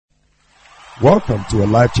Welcome to a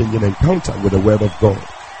life-changing encounter with the Word of God,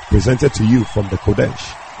 presented to you from the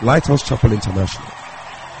Kodesh, Lighthouse Chapel International.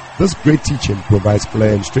 This great teaching provides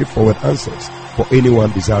clear and straightforward answers for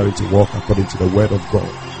anyone desiring to walk according to the Word of God.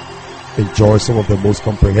 Enjoy some of the most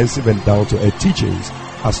comprehensive and down-to-earth teachings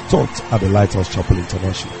as taught at the Lighthouse Chapel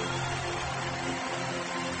International.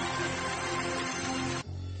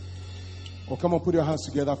 Oh, come on, put your hands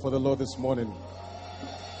together for the Lord this morning.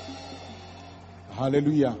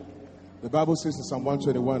 Hallelujah. The Bible says in Psalm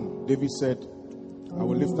 121, David said, I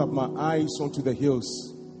will lift up my eyes unto the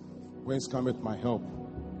hills, whence cometh my help.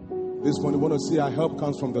 This morning we want to see our help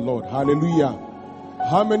comes from the Lord. Hallelujah.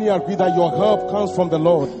 How many agree that your help comes from the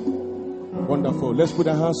Lord? Wonderful. Let's put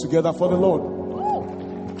our hands together for the Lord.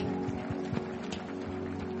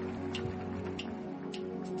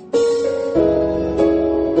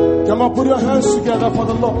 Come on, put your hands together for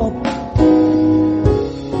the Lord.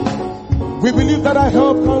 We believe that our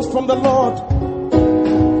help comes from the Lord.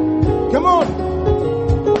 Come on.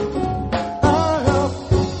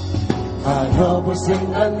 Our help is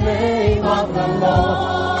in the name of the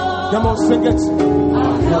Lord. Come on, sing it.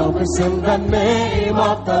 Our help is in the name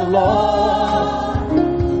of the Lord.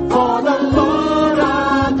 For the Lord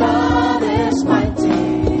our God is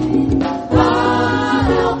mighty. Our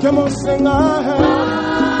help. Come on, sing our help.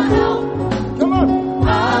 Come on.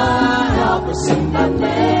 Our help is in the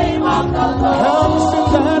name of the Lord. Help us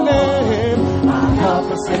in the name. Our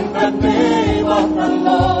help is in the name of the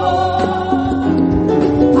Lord.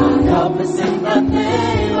 Our help is in the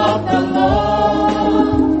name of the Lord.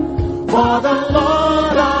 For the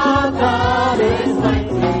Lord our God is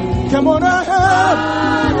mighty. Come on, our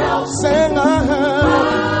help. Sing our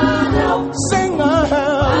help. Sing our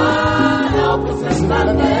help. Our help is in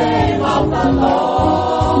the name of the Lord.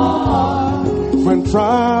 When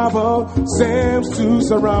trouble seems to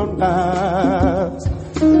surround us,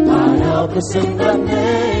 our help is in the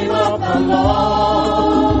name of the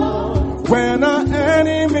Lord. When our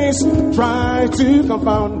enemies try to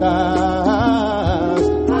confound us,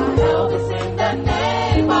 our help is in the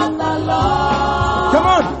name of the Lord. Come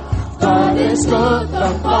on. God is good,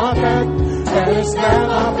 the perfect, and His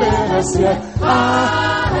never been us yet.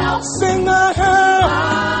 Our help, sing our help.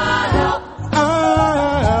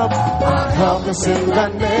 Help us in the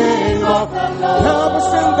name of the Lord. Help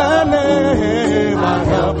us in the name. Our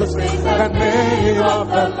help us in the name of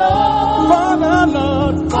the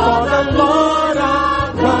Lord. For the Lord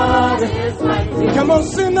our God is mighty. Come on,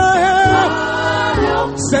 sing our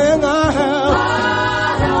help. Sing our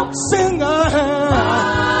help. Sing our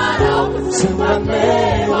help. Sing the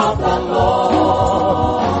name of the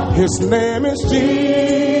Lord. His name is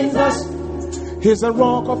Jesus. He's a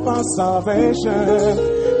rock of our salvation.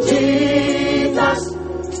 Jesus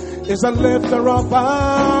is a lifter of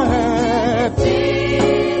our head.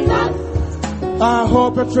 Jesus, our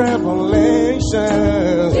hope and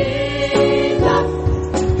tribulation. Jesus,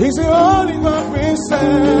 He's the only God we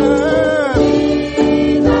serve.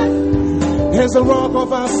 Jesus, He's a rock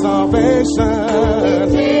of our salvation.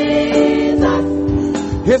 Jesus,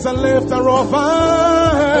 He's a lifter of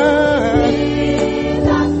our head.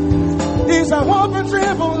 Jesus, He's a hope and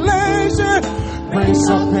tribulation. Prince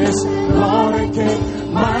of Peace, Lord and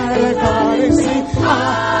King, mighty God is He.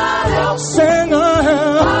 Our help, sing our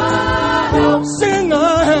help, sing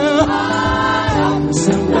our help,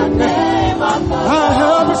 sing the name of the Lord. Our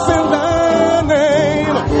help is in the name,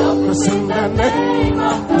 our help is in the name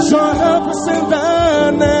of the Lord. Your help is in the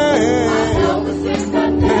name, our help is in the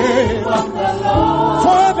name of the Lord.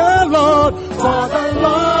 For the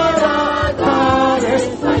Lord our God is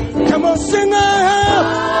mighty. Come on, sing our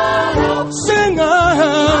help. Sing our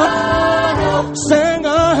help, sing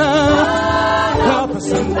our help. Help us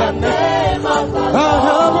in the name of the Lord.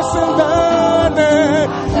 Help us in the name.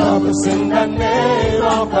 Help us in the name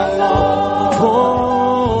of the Lord.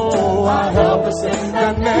 Oh, help us in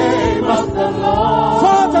the name of the Lord.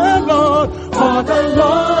 For the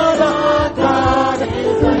Lord our God is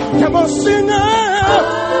mighty. Come on, sing our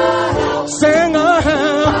help, sing our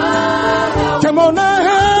help. Come on, our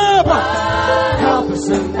help. Help us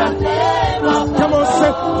in the name. Come on,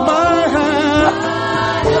 say, my help.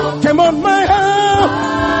 Come on, my help.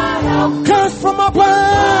 Comes from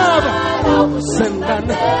above. Sing the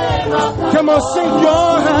name. Come on, sing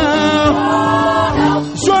your help.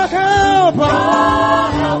 Your help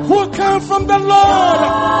will come from the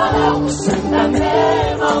Lord. Sing the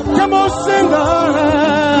name. Come on, sing our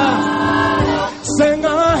help. Sing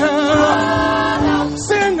our help.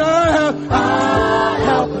 Sing our help.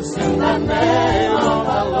 Help us in the name of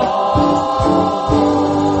the Lord.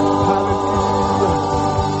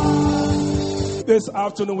 This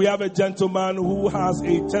afternoon we have a gentleman who has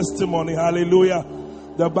a testimony. Hallelujah.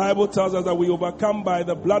 The Bible tells us that we overcome by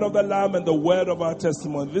the blood of the Lamb and the word of our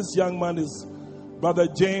testimony. This young man is Brother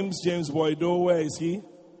James Boydo. Where is he?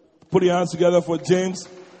 Put your hands together for James,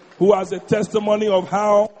 who has a testimony of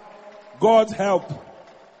how God's help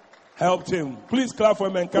helped him. Please clap for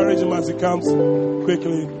him and encourage him as he comes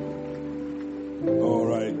quickly. All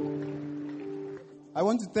right. I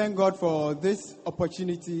want to thank God for this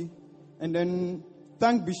opportunity and then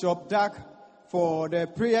thank Bishop Dak for the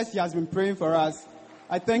prayers he has been praying for us.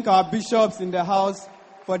 I thank our bishops in the house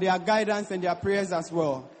for their guidance and their prayers as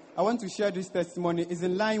well. I want to share this testimony. It's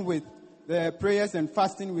in line with the prayers and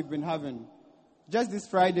fasting we've been having. Just this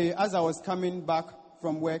Friday, as I was coming back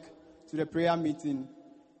from work to the prayer meeting,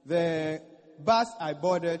 the bus I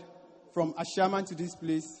boarded from Ashaman to this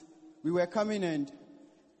place, we were coming and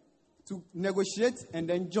to negotiate and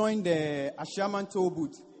then join the Ashaman toll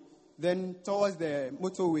booth, then towards the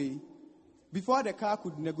motorway. Before the car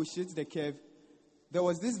could negotiate the curve, there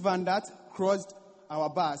was this van that crossed our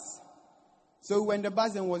bus. So when the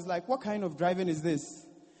bus then was like, what kind of driving is this?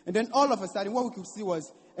 And then all of a sudden, what we could see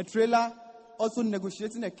was a trailer also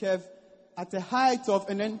negotiating a curve at a height of,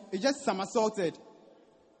 and then it just somersaulted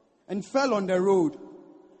and fell on the road.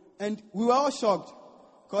 And we were all shocked,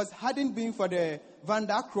 because hadn't been for the van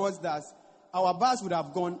that crossed us, our bus would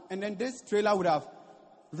have gone, and then this trailer would have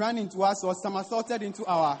run into us or somersaulted into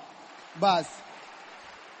our bus.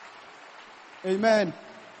 Amen.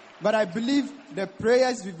 But I believe the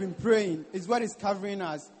prayers we've been praying is what is covering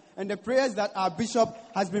us. And the prayers that our bishop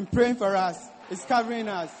has been praying for us is covering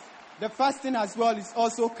us. The fasting as well is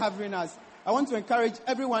also covering us. I want to encourage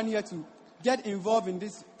everyone here to get involved in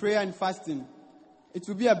this prayer and fasting. It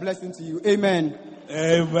will be a blessing to you. Amen.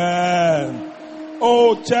 Amen.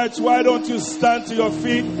 Oh, church, why don't you stand to your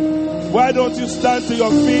feet? Why don't you stand to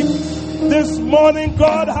your feet? This morning,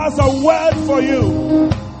 God has a word for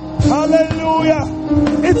you. Hallelujah.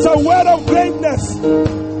 It's a word of greatness.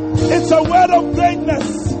 It's a word of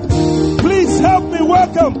greatness. Please help me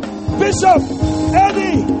welcome Bishop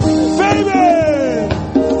Eddie Fabian.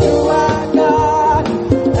 You are God.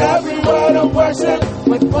 Every word of worship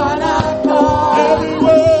with one accord. Every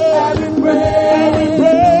word, every praise,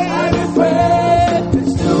 every praise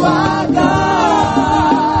is to our God.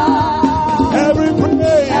 Every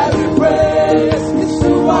praise is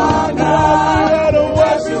to our God.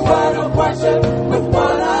 Every word of worship with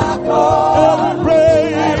one accord. Every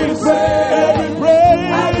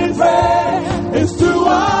praise is to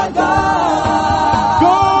our God.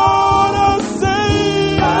 God our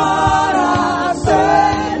Savior, God our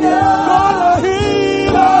Savior, God our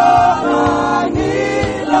healer, God our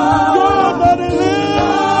healer, God our deliverer.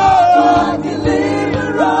 God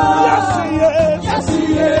deliverer. Yes, He is. Yes, He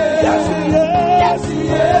is. Yes, He is. Yes, He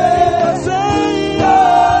is. Savior,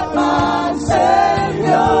 My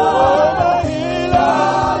Savior, my healer,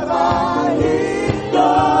 my healer,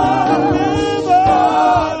 God deliverer.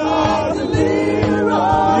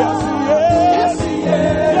 deliverer. Yes, He is. Yes, He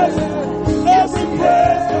is. Yes, every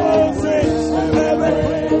praise, come on, sing. Every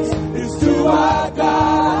praise is to our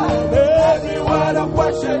God. Every word of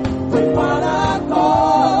worship with one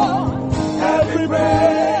accord. Every praise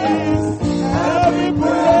is To our we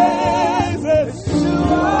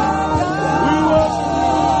worship.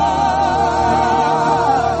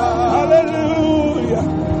 Hallelujah.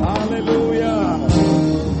 Hallelujah.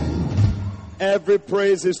 Every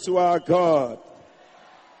praise is to our God.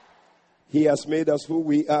 He has made us who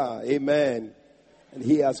we are. Amen. And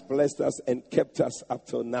He has blessed us and kept us up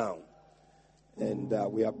till now. And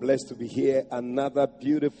we are blessed to be here. Another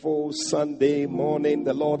beautiful Sunday morning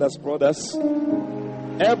the Lord has brought us.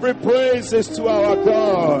 Every praise is to our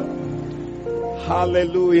God.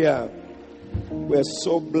 Hallelujah. We're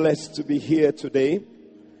so blessed to be here today.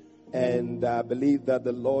 And I believe that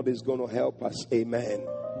the Lord is going to help us. Amen.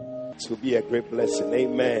 To be a great blessing.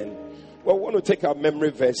 Amen. Well, we want to take our memory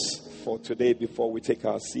verse for today before we take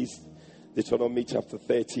our seats. Deuteronomy chapter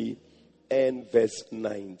 30 and verse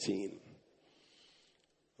 19.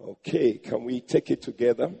 Okay, can we take it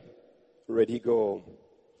together? Ready, go.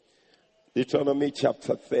 Deuteronomy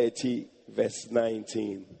chapter 30, verse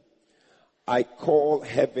 19. I call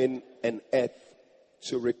heaven and earth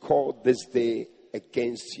to record this day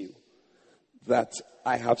against you, that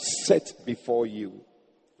I have set before you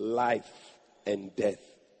life and death,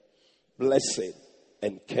 blessing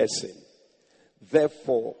and cursing.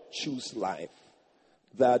 Therefore choose life,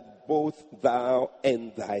 that both thou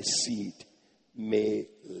and thy seed may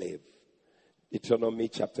live. Deuteronomy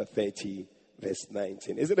chapter 30, verse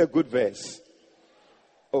 19. Is it a good verse?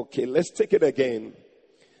 Okay, let's take it again.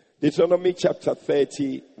 Deuteronomy chapter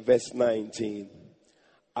 30, verse 19.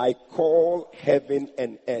 I call heaven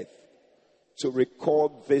and earth to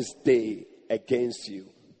record this day against you,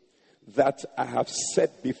 that I have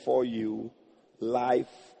set before you life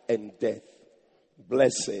and death,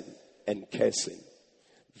 blessing and cursing.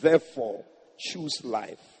 Therefore, choose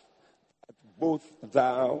life, that both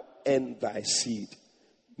thou and thy seed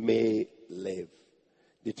may live.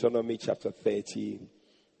 Deuteronomy chapter 30,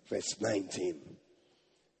 verse 19.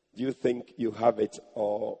 Do you think you have it,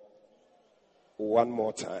 or one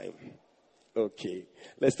more time? Okay,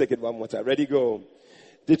 let's take it one more time. Ready, go.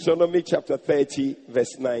 Deuteronomy chapter 30,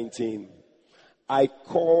 verse 19. I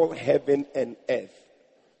call heaven and earth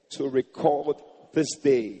to record this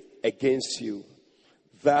day against you,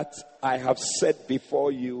 that I have set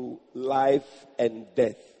before you life and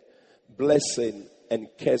death, blessing and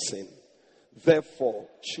cursing. Therefore,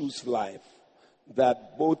 choose life,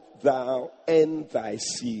 that both thou and thy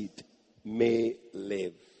seed may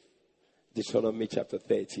live. Deuteronomy chapter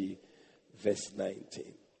 30, verse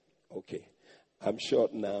 19. Okay, I'm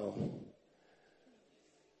short now.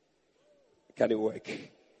 Can it work?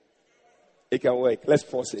 It can work. Let's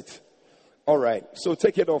force it. All right, so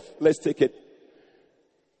take it off. Let's take it.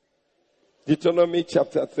 Deuteronomy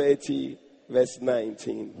chapter 30, verse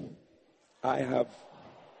 19. I have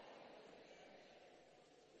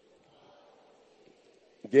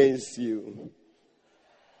against you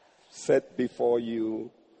set before you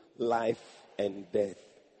life and death,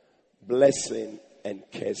 blessing and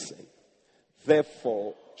cursing.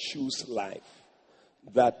 Therefore, choose life,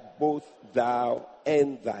 that both thou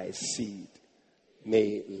and thy seed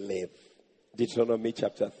may live. Deuteronomy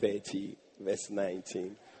chapter 30, verse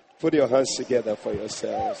 19. Put your hands together for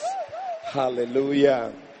yourselves.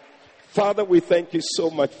 Hallelujah. Father, we thank you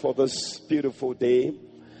so much for this beautiful day.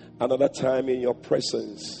 Another time in your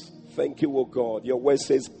presence. Thank you, O God. Your word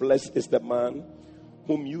says, blessed is the man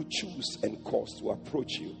whom you choose and cause to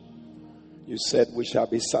approach you. You said we shall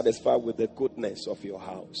be satisfied with the goodness of your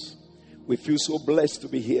house. We feel so blessed to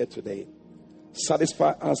be here today.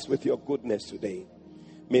 Satisfy us with your goodness today.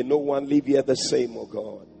 May no one leave here the same, O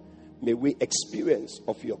God. May we experience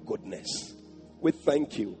of your goodness. We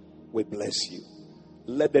thank you. We bless you.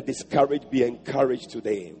 Let the discouraged be encouraged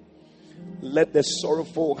today. Let the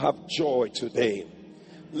sorrowful have joy today.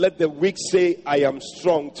 Let the weak say, I am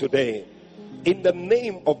strong today. In the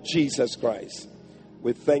name of Jesus Christ,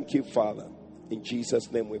 we thank you, Father. In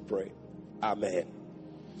Jesus' name we pray. Amen.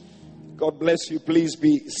 God bless you. Please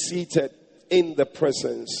be seated in the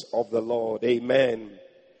presence of the Lord. Amen.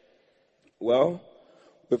 Well,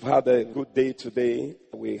 we've had a good day today.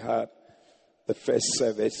 We had the first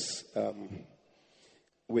service.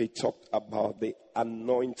 We talked about the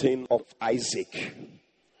anointing of Isaac.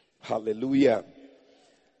 Hallelujah.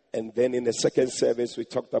 And then in the second service, we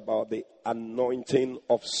talked about the anointing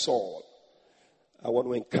of Saul. I want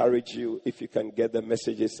to encourage you, if you can get the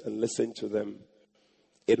messages and listen to them,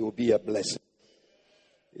 it will be a blessing.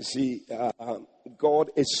 You see,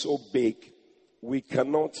 God is so big, we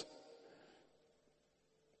cannot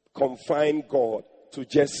confine God to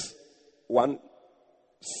just one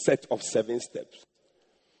set of 7 steps.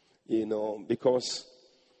 You know, because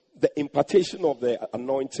the impartation of the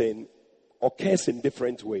anointing occurs in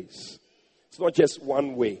different ways. It's not just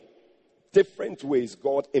one way. Different ways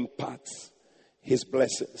God imparts his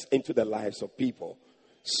blessings into the lives of people.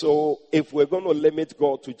 So if we're going to limit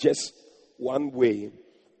God to just one way,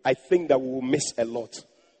 I think that we'll miss a lot.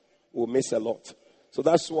 We'll miss a lot. So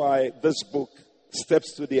that's why this book,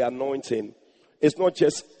 Steps to the Anointing, is not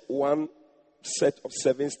just one set of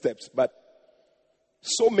 7 steps, but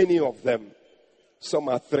so many of them. Some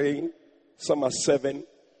are 3, some are 7.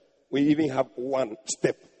 We even have 1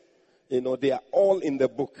 step. You know, they are all in the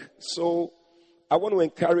book. So I want to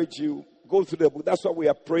encourage you, go through the book. That's why we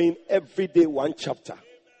are praying every day 1 chapter.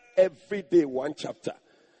 Every day 1 chapter.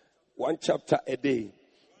 1 chapter a day.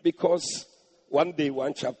 Because one day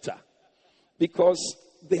 1 chapter. Because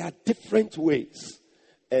there are different ways.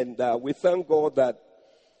 And we thank God that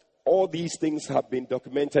all these things have been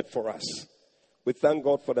documented for us. We thank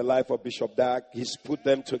God for the life of Bishop Dag. He's put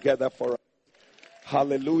them together for us.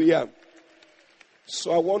 Hallelujah.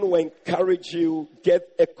 So I want to encourage you, get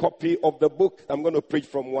a copy of the book. I'm going to preach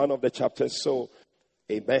from one of the chapters. So,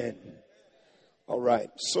 amen. All right.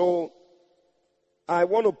 So I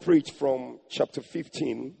want to preach from chapter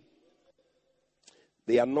 15,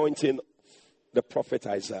 the anointing of the prophet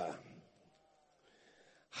Isaiah.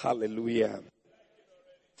 Hallelujah.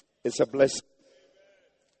 It's a blessing.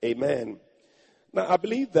 Amen. Now, I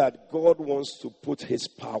believe that God wants to put his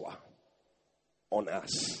power on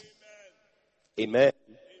us. Amen.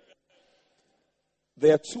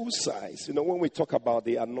 There are 2 sides. You know, when we talk about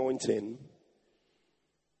the anointing,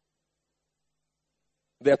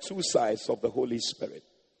 there are two sides of the Holy Spirit.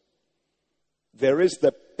 There is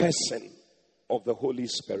the person of the Holy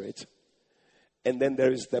Spirit, and then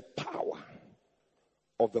there is the power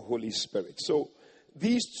of the Holy Spirit. So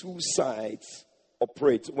these two sides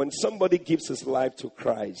operate. When somebody gives his life to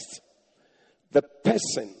Christ, the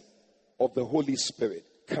person of the Holy Spirit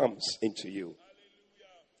comes into you.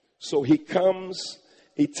 So he comes,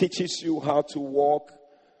 he teaches you how to walk,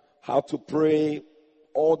 how to pray,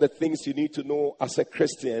 all the things you need to know as a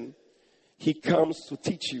Christian. He comes to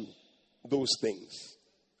teach you those things.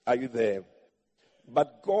 Are you there?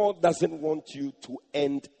 But God doesn't want you to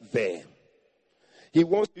end there. He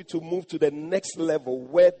wants you to move to the next level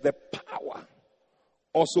where the power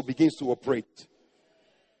also begins to operate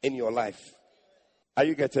in your life. Are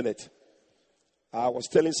you getting it? I was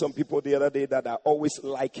telling some people the other day that I always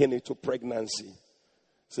liken it to pregnancy.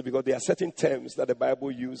 So because there are certain terms that the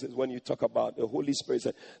Bible uses when you talk about the Holy Spirit.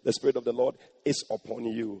 The Spirit of the Lord is upon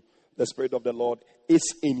you. The Spirit of the Lord is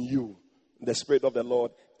in you. The Spirit of the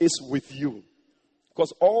Lord is with you.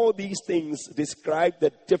 Because all these things describe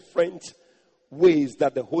the different ways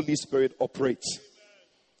that the Holy Spirit operates.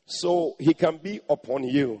 So he can be upon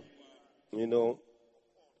you,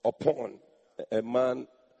 upon a man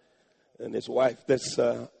and his wife. That's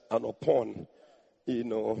an upon,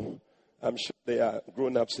 I'm sure they are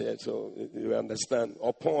grown-ups here, so you understand.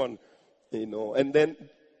 Upon, and then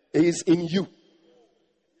he's in you,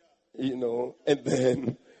 and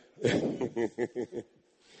then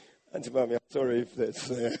Auntie Mommy, I'm sorry if that's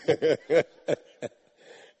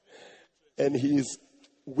and he's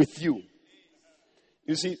with you.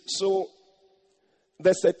 You see, so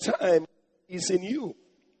there's a time he's in you.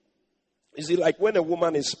 You see, like when a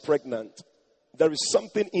woman is pregnant, there is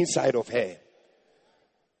something inside of her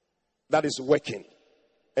that is working.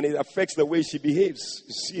 And it affects the way she behaves.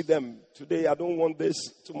 You see them, today I don't want this,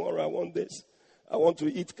 tomorrow I want this. I want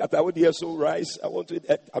to eat katawadi so rice. I want to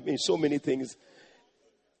eat, so many things.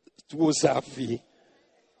 Tuosafi.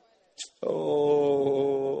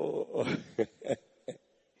 Oh.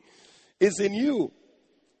 It's in you.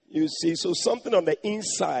 You see, so something on the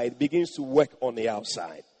inside begins to work on the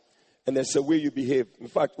outside. And there's a way you behave. In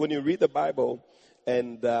fact, when you read the Bible,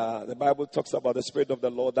 and the Bible talks about the Spirit of the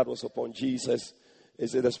Lord that was upon Jesus,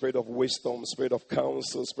 is it the Spirit of wisdom, Spirit of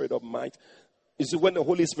counsel, Spirit of might? You see, when the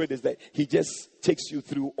Holy Spirit is there, he just takes you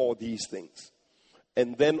through all these things.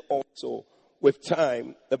 And then also, with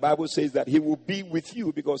time, the Bible says that he will be with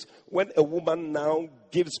you, because when a woman now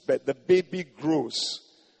gives birth, the baby grows.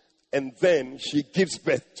 And then she gives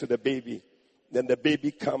birth to the baby. Then the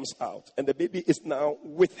baby comes out. And the baby is now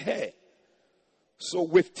with her. So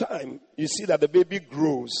with time, you see that the baby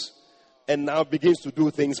grows and now begins to do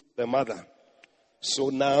things for the mother. So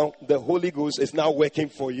now the Holy Ghost is now working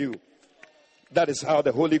for you. That is how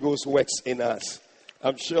the Holy Ghost works in us.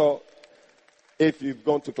 I'm sure if you've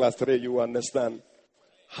gone to class 3, you understand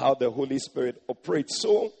how the Holy Spirit operates.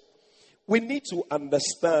 So we need to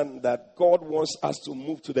understand that God wants us to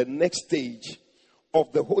move to the next stage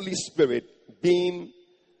of the Holy Spirit being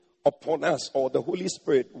upon us, or the Holy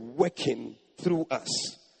Spirit working through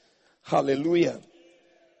us. Hallelujah.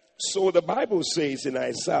 So the Bible says in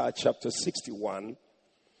Isaiah chapter 61,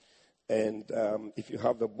 and if you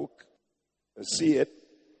have the book, see it.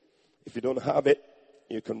 If you don't have it,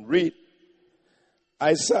 you can read.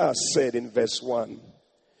 Isaiah said in verse 1,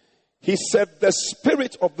 he said, the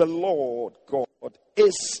Spirit of the Lord God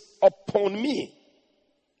is upon me.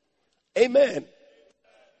 Amen.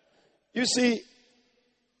 You see,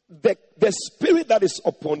 the Spirit that is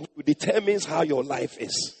upon you determines how your life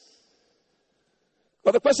is.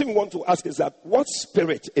 But the question we want to ask is that, what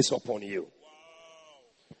spirit is upon you?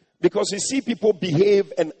 Because you see people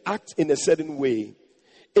behave and act in a certain way.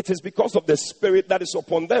 It is because of the Spirit that is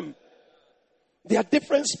upon them. There are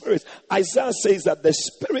different spirits. Isaiah says that the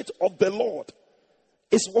Spirit of the Lord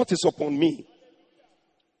is what is upon me.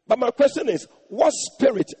 But my question is, what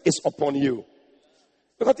spirit is upon you?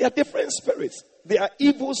 Because there are different spirits. There are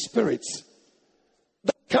evil spirits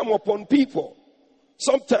that come upon people.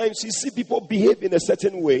 Sometimes you see people behave in a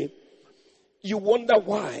certain way. You wonder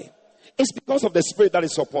why. It's because of the spirit that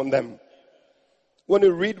is upon them. When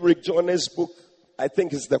you read Rick Joyner's book, I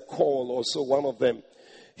think it's The Call, also one of them,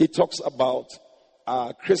 he talks about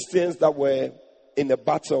Christians that were in a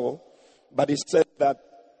battle, but he said that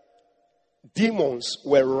demons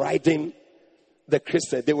were riding the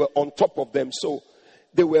Christians. They were on top of them. So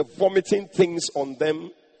they were vomiting things on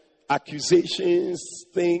them, accusations,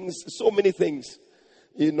 things, so many things.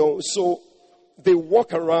 So they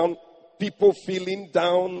walk around people feeling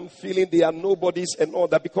down, feeling they are nobodies and all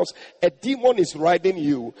that, because a demon is riding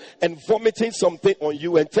you and vomiting something on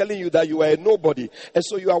you and telling you that you are a nobody. And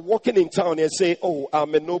so you are walking in town and saying, oh,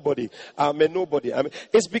 I'm a nobody. I'm a nobody.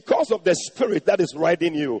 It's because of the spirit that is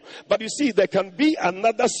riding you. But you see, there can be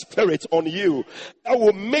another spirit on you that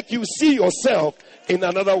will make you see yourself in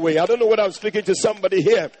another way. I don't know whether I'm speaking to somebody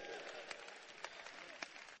here.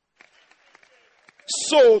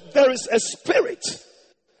 So there is a spirit,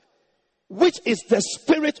 which is the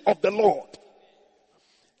Spirit of the Lord.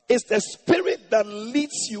 It's the spirit that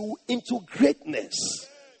leads you into greatness.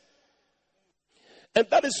 And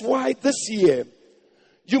that is why this year,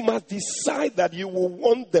 you must decide that you will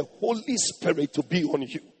want the Holy Spirit to be on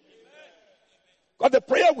you. Because the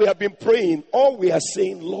prayer we have been praying, all we are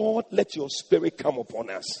saying, Lord, let your spirit come upon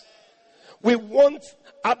us. We want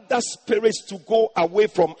other spirits to go away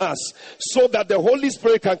from us so that the Holy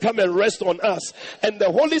Spirit can come and rest on us. And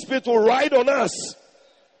the Holy Spirit will ride on us.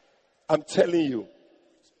 I'm telling you,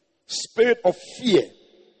 spirit of fear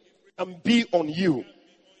can be on you.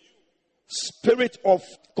 Spirit of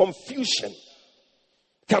confusion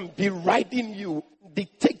can be riding you,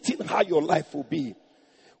 dictating how your life will be.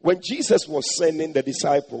 When Jesus was sending the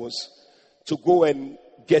disciples to go and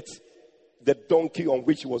get the donkey on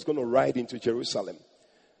which he was going to ride into Jerusalem,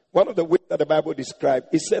 one of the ways that the Bible described,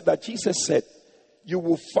 it said that Jesus said, you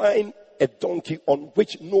will find a donkey on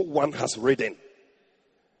which no one has ridden.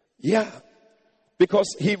 Yeah,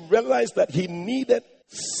 because he realized that he needed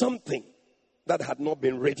something that had not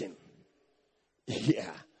been ridden.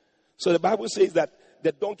 Yeah. So the Bible says that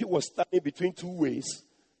the donkey was standing between two ways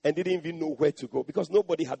and didn't even know where to go because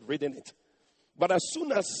nobody had ridden it. But as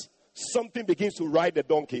soon as something begins to ride the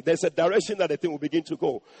donkey, there's a direction that the thing will begin to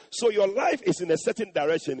go. So your life is in a certain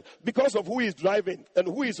direction because of who is driving and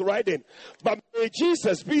who is riding. But may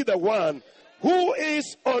Jesus be the one who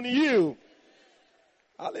is on you.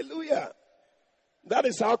 Hallelujah. That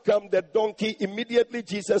is how come the donkey, immediately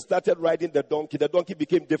Jesus started riding the donkey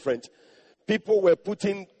became different. People were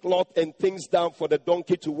putting cloth and things down for the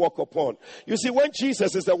donkey to walk upon. You see, when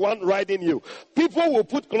Jesus is the one riding you, people will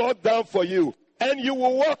put cloth down for you and you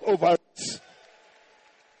will walk over it.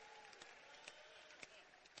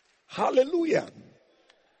 Hallelujah.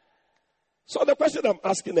 So the question I'm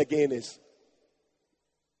asking again is,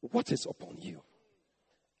 what is upon you?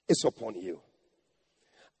 It's upon you.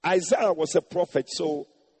 Isaiah was a prophet, so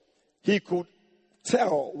he could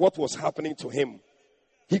tell what was happening to him.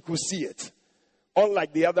 He could see it.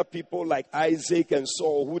 Unlike the other people like Isaac and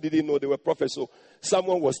Saul who didn't know they were prophets. So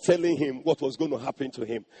someone was telling him what was going to happen to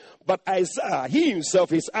him. But Isaiah, he himself,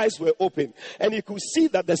 his eyes were open. And he could see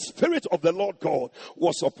that the Spirit of the Lord God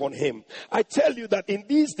was upon him. I tell you that in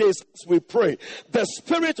these days as we pray, the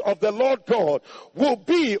Spirit of the Lord God will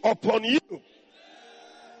be upon you.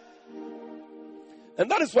 And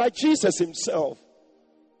that is why Jesus himself,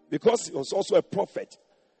 because he was also a prophet,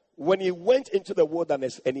 when he went into the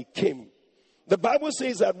wilderness and he came, the Bible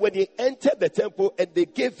says that when he entered the temple and they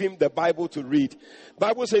gave him the Bible to read,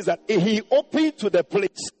 Bible says that he opened to the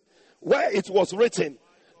place where it was written,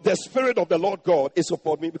 the Spirit of the Lord God is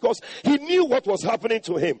upon me, because he knew what was happening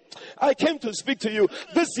to him. I came to speak to you.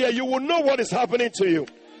 This year you will know what is happening to you.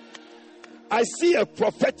 I see a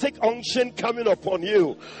prophetic unction coming upon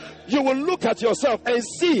you. You will look at yourself and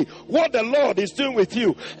see what the Lord is doing with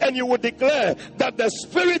you. And you will declare that the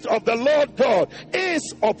Spirit of the Lord God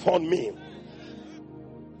is upon me.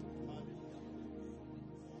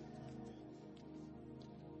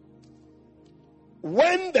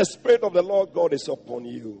 When the Spirit of the Lord God is upon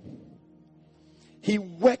you, he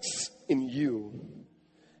works in you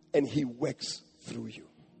and he works through you.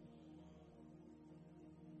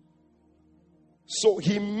 So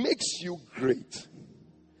he makes you great.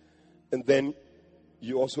 And then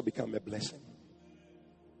you also become a blessing.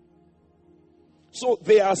 So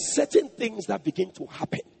there are certain things that begin to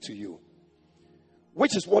happen to you,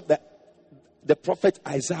 which is what the prophet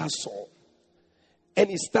Isaiah saw. And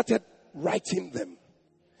he started writing them.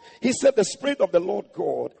 He said, the Spirit of the Lord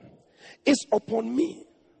God is upon me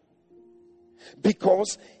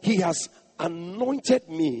because he has anointed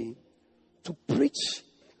me to preach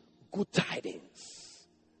good tidings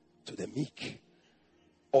to the meek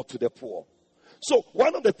or to the poor. So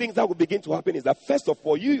one of the things that will begin to happen is that first of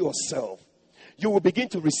all, you yourself, you will begin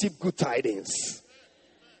to receive good tidings.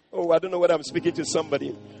 Oh, I don't know whether I'm speaking to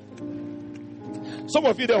somebody. Some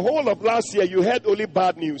of you, the whole of last year, you heard only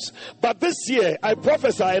bad news. But this year, I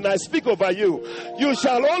prophesy and I speak over you. You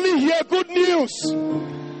shall only hear good news.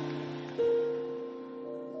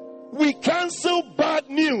 We cancel bad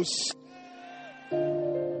news.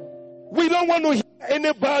 We don't want to hear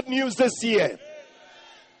any bad news this year.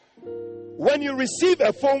 When you receive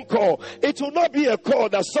a phone call, it will not be a call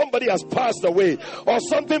that somebody has passed away or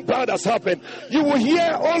something bad has happened. You will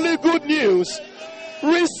hear only good news.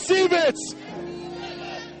 Receive it.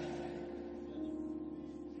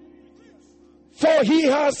 For he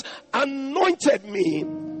has anointed me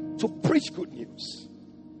to preach good news.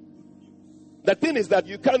 The thing is that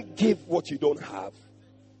you can't give what you don't have.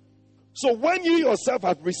 So when you yourself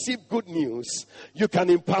have received good news, you can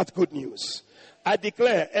impart good news. I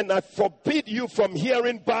declare and I forbid you from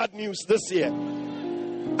hearing bad news this year.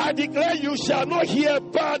 I declare you shall not hear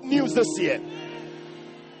bad news this year.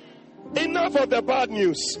 Enough of the bad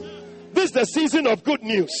news. This is the season of good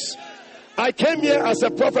news. I came here as a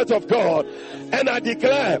prophet of God, and I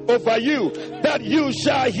declare over you that you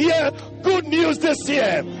shall hear good news this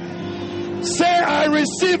year. Say, I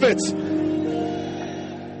receive it.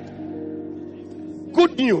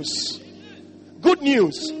 Good news. Good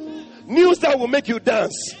news. News that will make you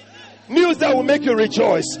dance. News that will make you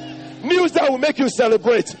rejoice. News that will make you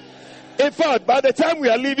celebrate. In fact, by the time we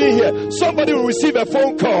are leaving here, somebody will receive a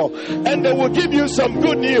phone call and they will give you some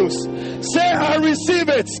good news. Say, I receive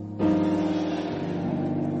it.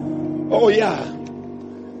 Oh yeah.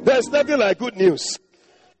 There's nothing like good news.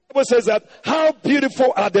 The Bible says that how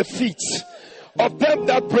beautiful are the feet of them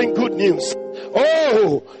that bring good news.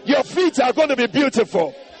 Oh, your feet are going to be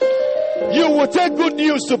beautiful. You will take good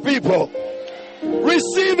news to people.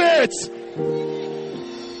 Receive it.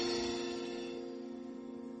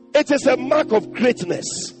 It is a mark of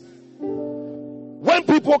greatness. When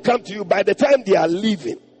people come to you, by the time they are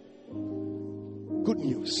leaving, good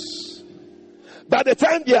news. By the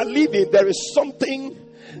time they are leaving, there is something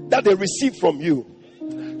that they receive from you.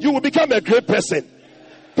 You will become a great person.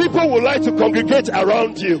 People will like to congregate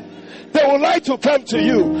around you. They would like to come to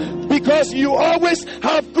you because you always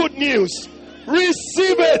have good news.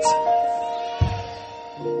 Receive it.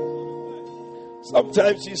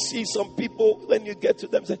 Sometimes you see some people, when you get to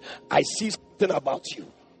them, say, I see something about you.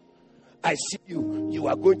 I see you. You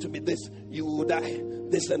are going to be this. You will die.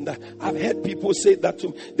 This and that. I've heard people say that to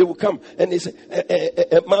me. They will come and they say,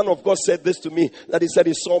 a man of God said this to me. That he said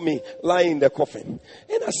he saw me lying in the coffin.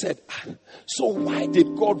 And I said, so why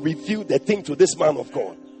did God reveal the thing to this man of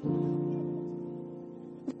God?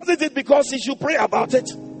 Wasn't it because he should pray about it?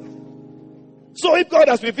 So if God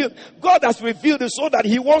has revealed it so that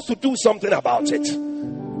he wants to do something about it.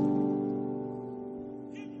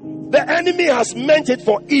 The enemy has meant it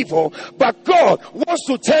for evil, but God wants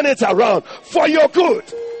to turn it around for your good.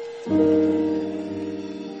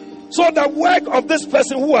 So the work of this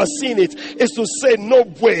person who has seen it is to say, no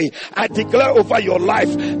way. I declare over your life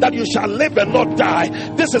that you shall live and not die.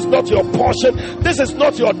 This is not your portion. This is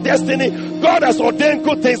not your destiny. God has ordained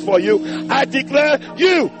good things for you. I declare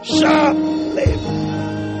you shall live.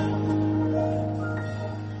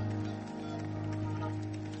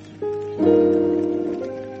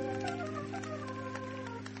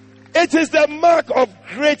 It is the mark of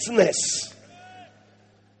greatness.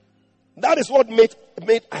 That is what made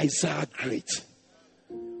Isaiah great.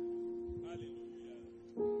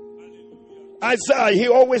 Isaiah, he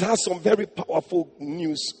always has some very powerful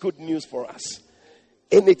news, good news for us.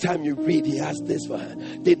 Anytime you read, he has this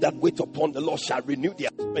one. They that wait upon the Lord shall renew their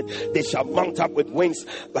strength. They shall mount up with wings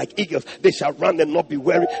like eagles. They shall run and not be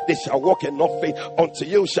weary. They shall walk and not faint. Unto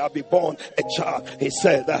you shall be born a child. He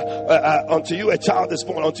said, unto you a child is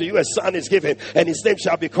born. Unto you a son is given. And his name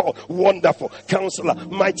shall be called Wonderful, Counselor,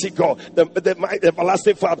 Mighty God, the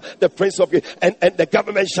Everlasting Father, the Prince of Peace. And the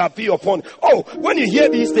government shall be upon. Oh, when you hear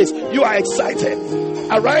these things, you are excited.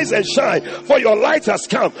 Arise and shine, for your light has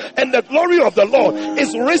come. And the glory of the Lord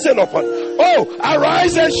is risen upon. Oh,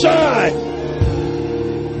 arise and shine.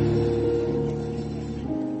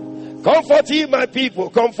 Comfort ye, my people,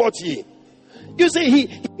 comfort ye. You see, he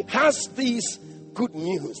has these good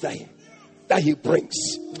news that he brings.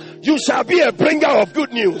 You shall be a bringer of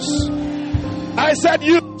good news. I said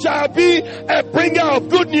you shall be a bringer of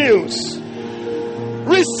good news.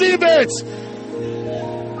 Receive it.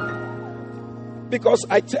 Because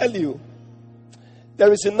I tell you,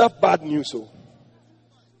 there is enough bad news. Oh.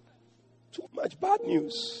 Too much bad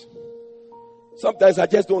news. Sometimes I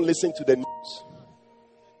just don't listen to the news.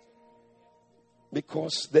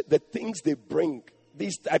 Because the things they bring,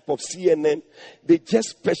 these type of CNN, they just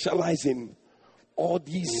specialize in all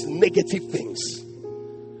these negative things.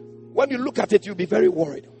 When you look at it, you'll be very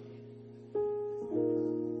worried.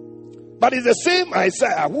 But it's the same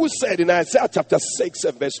Isaiah who said in Isaiah chapter 6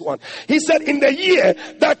 and verse 1. He said, in the year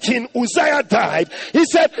that King Uzziah died, he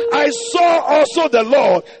said, I saw also the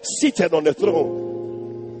Lord seated on the throne.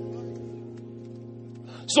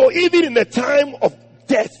 So even in the time of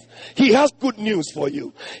death, he has good news for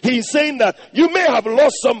you. He's saying that you may have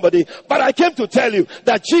lost somebody, but I came to tell you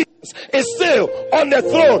that Jesus is still on the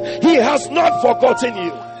throne. He has not forgotten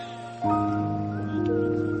you.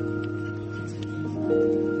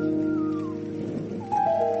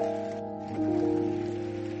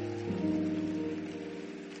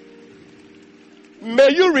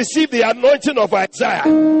 May you receive the anointing of Isaiah.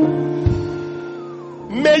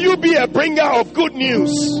 May you be a bringer of good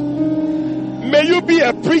news. May you be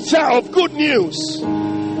a preacher of good news.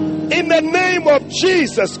 In the name of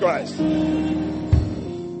Jesus Christ.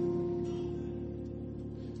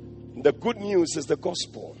 The good news is the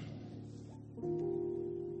gospel.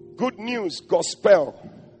 Good news, gospel.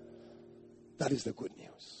 That is the good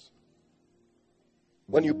news.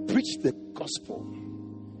 When you preach the gospel,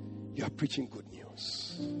 you are preaching good news.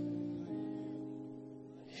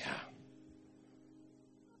 Yeah.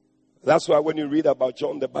 That's why when you read about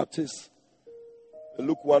John the Baptist,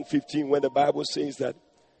 Luke 1:15, when the Bible says that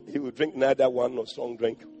he will drink neither wine nor strong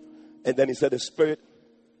drink, and then he said the Spirit,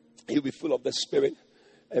 he will be full of the Spirit.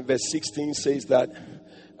 And verse 16 says that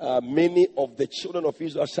many of the children of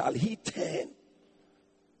Israel shall he turn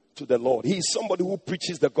to the Lord. He is somebody who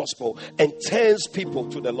preaches the gospel and turns people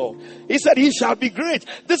to the Lord. He said he shall be great.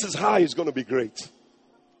 This is how he's going to be great.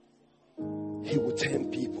 He will turn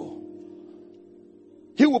people.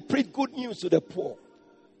 He will preach good news to the poor,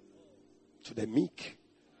 to the meek.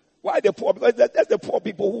 Why the poor? Because that's the poor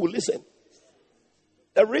people who will listen.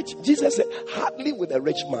 The rich, Jesus said, hardly with a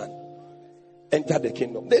rich man enter the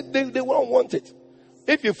kingdom. They won't want it.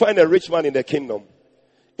 If you find a rich man in the kingdom,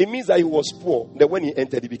 it means that he was poor. Then when he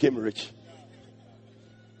entered, he became rich.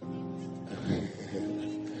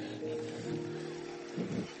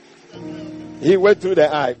 He went through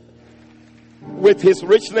the eye with his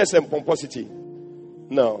richness and pomposity.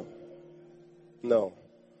 No.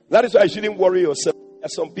 That is why you shouldn't worry yourself. There are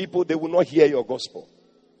some people, they will not hear your gospel.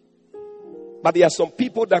 But there are some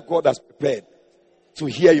people that God has prepared to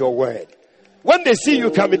hear your word. When they see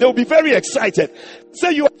you coming, they will be very excited.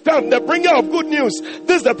 Say, you have come, the bringer of good news.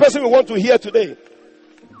 This is the person we want to hear today.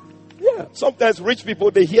 Yeah, sometimes rich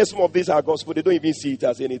people, they hear some of this our gospel. They don't even see it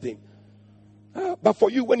as anything. But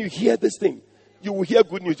for you, when you hear this thing, you will hear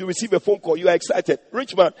good news. You receive a phone call. You are excited.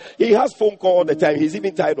 Rich man, he has phone call all the time. He's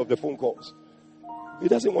even tired of the phone calls. He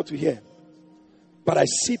doesn't want to hear. But I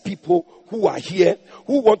see people who are here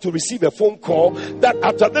who want to receive a phone call that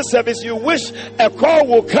after this service you wish a call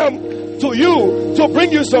will come to you to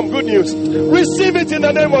bring you some good news. Receive it in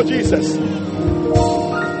the name of Jesus.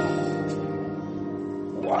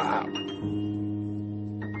 Wow.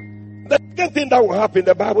 The second thing that will happen,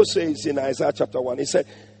 the Bible says in Isaiah chapter 1, it said,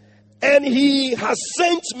 and he has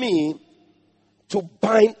sent me to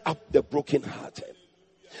bind up the brokenhearted.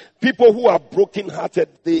 People who are brokenhearted,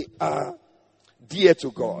 they are dear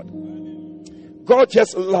to God. God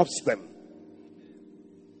just loves them.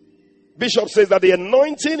 Bishop says that the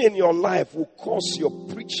anointing in your life will cause your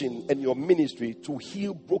preaching and your ministry to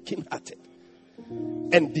heal brokenhearted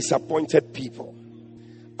and disappointed people.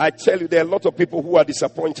 I tell you, there are a lot of people who are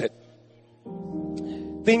disappointed.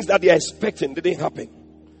 Things that they are expecting didn't happen.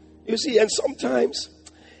 You see, and sometimes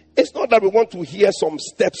it's not that we want to hear some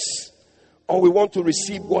steps or we want to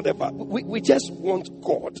receive whatever. We just want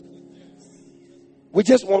God. We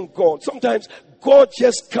just want God. Sometimes God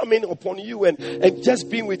just coming upon you and just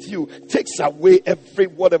being with you takes away every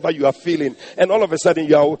whatever you are feeling. And all of a sudden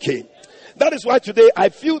you are okay. That is why today I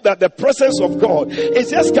feel that the presence of God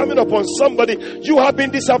is just coming upon somebody. You have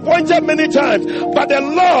been disappointed many times, but the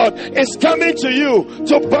Lord is coming to you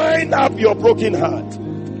to bind up your broken heart.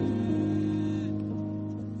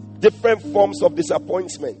 Different forms of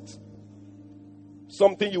disappointment.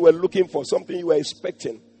 Something you were looking for, something you were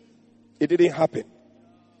expecting. It didn't happen.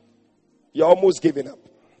 You're almost giving up.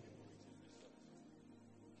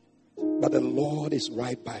 But the Lord is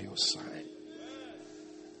right by your side.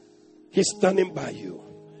 He's standing by you.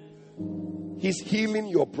 He's healing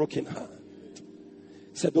your broken heart.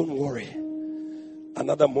 He said, don't worry.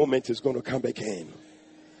 Another moment is going to come again.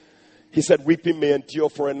 He said, weeping may endure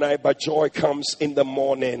for a night, but joy comes in the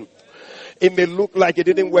morning. It may look like it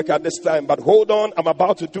didn't work at this time, but hold on, I'm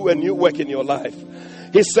about to do a new work in your life.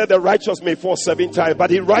 He said the righteous may fall 7 times, but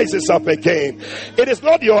he rises up again. It is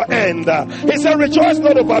not your end. He said, rejoice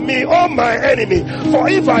not over me, O my enemy, for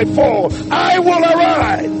if I fall, I will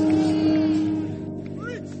arise.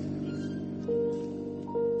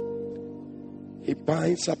 He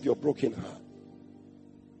binds up your broken heart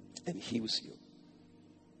and heals you.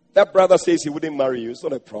 That brother says he wouldn't marry you. It's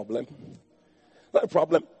not a problem. Not a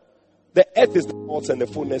problem. The earth is the Lord's and the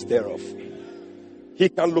fullness thereof. He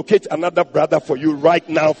can locate another brother for you right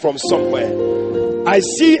now from somewhere. I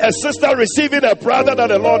see a sister receiving a brother that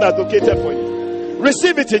the Lord has located for you.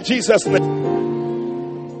 Receive it in Jesus' name.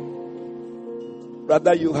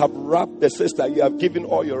 Brother, you have wrapped the sister. You have given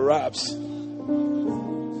all your wraps.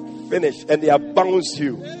 Finished. And they have bounced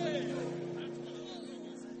you.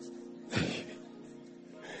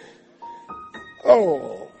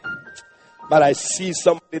 Oh. But I see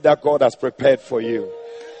somebody that God has prepared for you.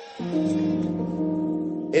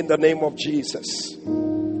 In the name of Jesus.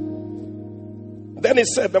 Then he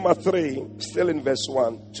said, number 3, still in verse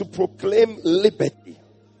 1, to proclaim liberty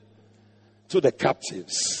to the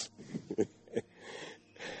captives.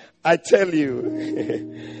 I tell you,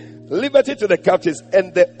 liberty to the captives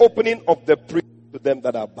and the opening of the prison to them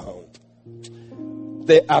that are bound.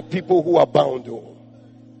 There are people who are bound. Oh,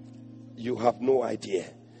 you have no idea.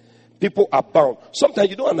 People are bound.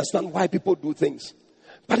 Sometimes you don't understand why people do things,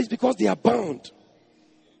 but it's because they are bound.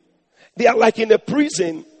 They are like in a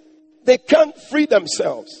prison. They can't free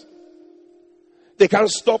themselves. They can't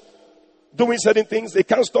stop doing certain things. They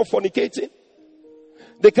can't stop fornicating.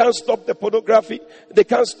 They can't stop the pornography. They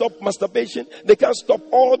can't stop masturbation. They can't stop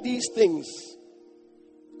all these things.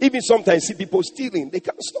 Even sometimes see people stealing. They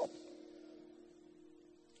can't stop.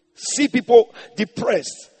 See people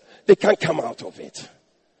depressed. They can't come out of it.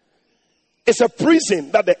 It's a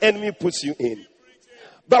prison that the enemy puts you in.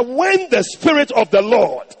 But when the Spirit of the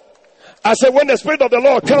Lord, I said, when the Spirit of the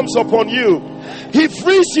Lord comes upon you, He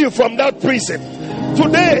frees you from that prison.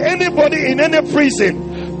 Today, anybody in any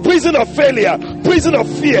prison of failure, prison of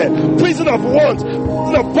fear, prison of want,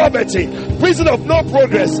 prison of poverty, prison of no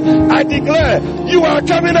progress, I declare you are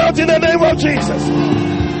coming out in the name of Jesus.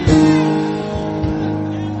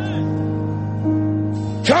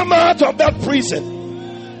 Come out of that prison.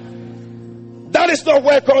 That is not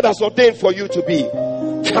where God has ordained for you to be.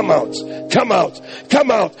 Come out, come out,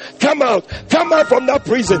 come out, come out, come out from that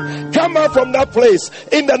prison, come out from that place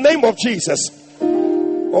in the name of Jesus.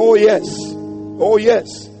 Oh yes, oh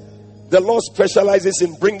yes. The Lord specializes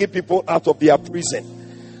in bringing people out of their prison.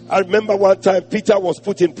 I remember one time Peter was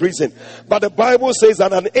put in prison, but the Bible says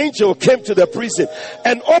that an angel came to the prison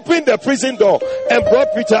and opened the prison door and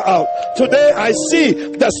brought Peter out. Today I see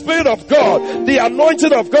the Spirit of God, the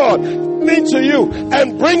anointing of God coming to you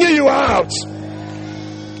and bringing you out.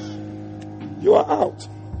 You are out.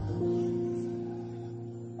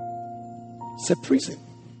 It's a prison.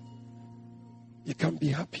 You can't be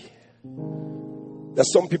happy.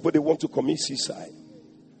 There's some people, they want to commit suicide.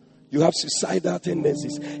 You have suicidal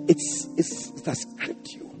tendencies. It has gripped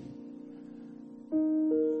you.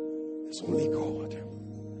 It's only God.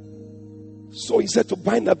 So he said to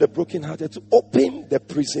bind up the brokenhearted, to open the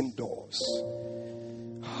prison doors.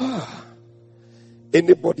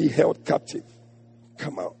 Anybody held captive,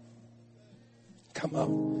 come out. Come out.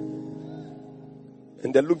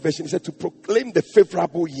 In the Luke version, he said to proclaim the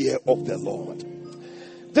favorable year of the Lord.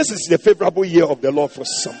 This is the favorable year of the Lord for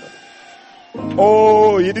somebody.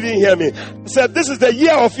 Oh, you didn't hear me. I said this is the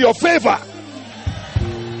year of your favor.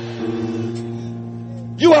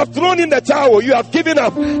 You have thrown in the towel. You have given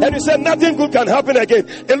up. And you said nothing good can happen again.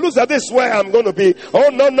 It looks like this is where I'm going to be. Oh,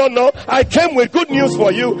 no. I came with good news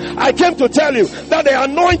for you. I came to tell you that the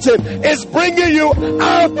anointing is bringing you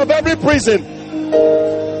out of every prison.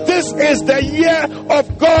 This is the year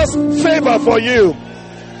of God's favor for you.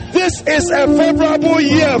 This is a favorable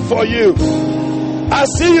year for you. I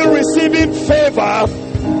see you receiving favor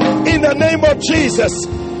in the name of Jesus.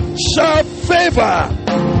 Shout favor.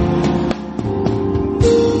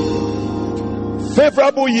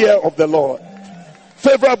 Favorable year of the Lord.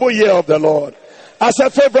 Favorable year of the Lord. I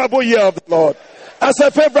said favorable year of the Lord. I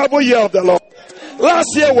said favorable year of the Lord. Last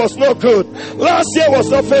year was not good. Last year was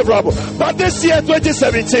not favorable. But this year,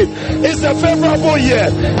 2017, is a favorable year.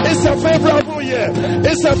 It's a favorable year.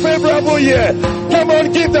 It's a favorable year. Come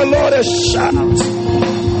on, give the Lord a shout.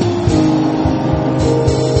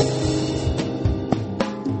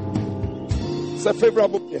 It's a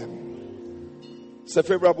favorable year. It's a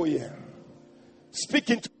favorable year. Speak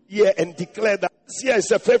into the year and declare that this year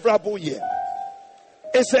is a favorable year.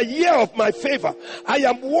 It's a year of my favor. I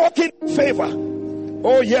am walking in favor.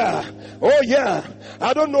 Oh yeah. Oh yeah.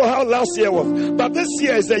 I don't know how last year was, but this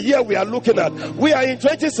year is the year we are looking at. We are in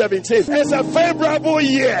 2017. It's a favorable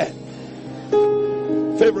year.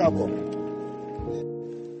 Favorable.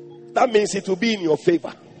 That means it will be in your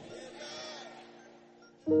favor.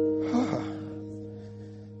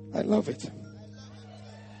 I love it.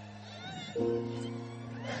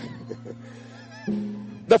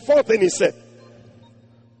 The fourth thing he said,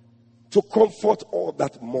 to comfort all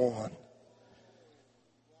that mourn.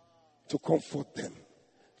 To comfort them.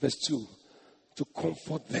 Verse 2. To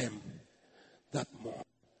comfort them that mourn.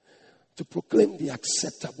 To proclaim the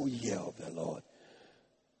acceptable year of the Lord.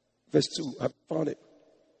 Verse 2, I found it.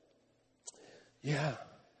 Yeah.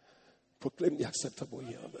 Proclaim the acceptable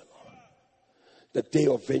year of the Lord. The day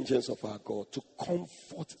of vengeance of our God, to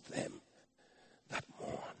comfort them that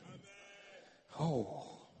mourn. Oh,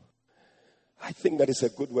 I think that is a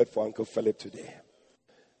good word for Uncle Philip today.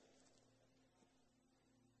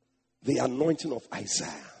 The anointing of Isaiah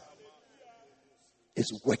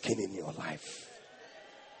is working in your life.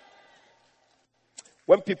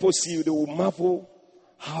 When people see you, they will marvel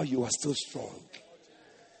how you are still strong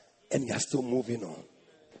and you are still moving on.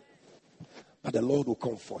 But the Lord will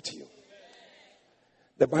comfort you.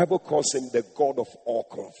 The Bible calls him the God of all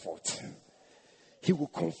comfort. He will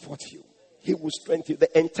comfort you. He will strengthen you.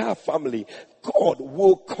 The entire family, God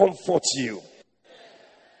will comfort you.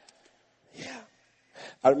 Yeah.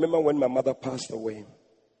 I remember when my mother passed away.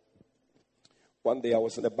 One day I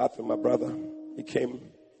was in the bathroom, my brother, he came,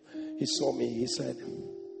 he saw me, he said,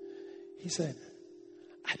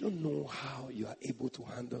 I don't know how you are able to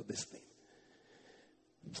handle this thing,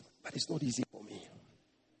 but it's not easy for me.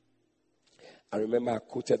 I remember I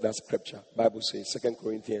quoted that scripture. Bible says, 2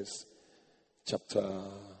 Corinthians chapter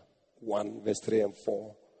 1, verse 3 and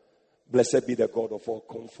 4. Blessed be the God of all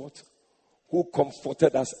comfort, who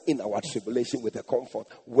comforted us in our tribulation with a comfort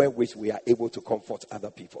wherewith we are able to comfort other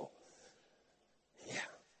people. Yeah.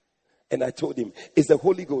 And I told him, it's the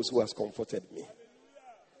Holy Ghost who has comforted me.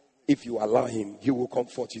 If you allow him, he will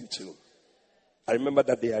comfort you too. I remember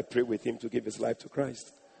that day I prayed with him to give his life to Christ.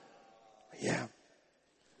 Yeah.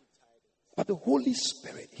 But the Holy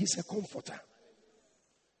Spirit, he's a comforter.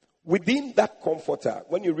 Within that comforter,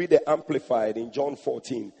 when you read the Amplified in John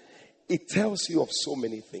 14, it tells you of so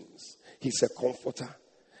many things. He's a comforter.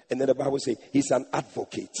 And then the Bible says he's an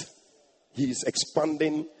advocate. He is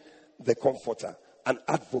expanding the comforter, an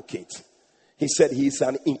advocate. He said he's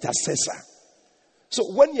an intercessor. So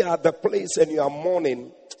when you're at the place and you are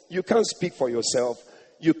mourning, you can't speak for yourself.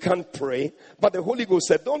 You can't pray. But the Holy Ghost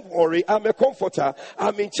said, don't worry, I'm a comforter.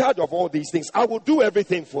 I'm in charge of all these things. I will do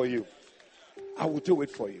everything for you. I will do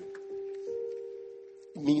it for you.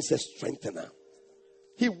 It means a strengthener.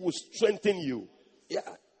 He will strengthen you. Yeah.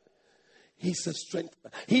 He's a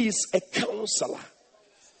strengthener. He is a counselor.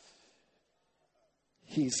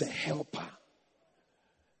 He is a helper.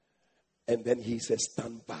 And then he's a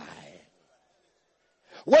standby.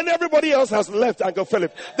 When everybody else has left, Uncle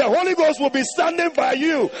Philip, the Holy Ghost will be standing by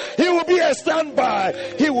you. He will be a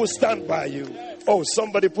standby. He will stand by you. Oh,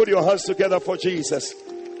 somebody put your hands together for Jesus.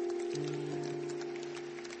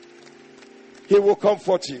 He will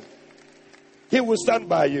comfort you. He will stand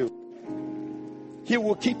by you. He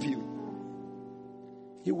will keep you.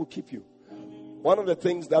 He will keep you. One of the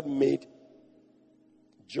things that made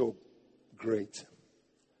Job great,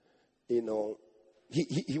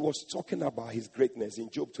 he was talking about his greatness in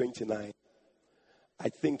Job 29. I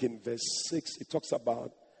think in verse 6, he talks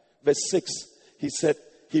about, verse 6, he said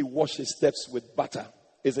he washed his steps with butter,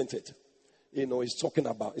 isn't it? He's talking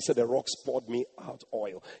about, he said the rocks poured me out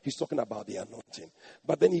oil. He's talking about the anointing.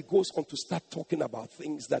 But then he goes on to start talking about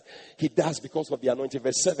things that he does because of the anointing.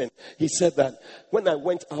 Verse 7, he said that when I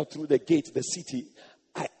went out through the gate, the city,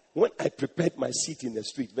 when I prepared my seat in the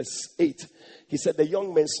street. Verse 8, he said the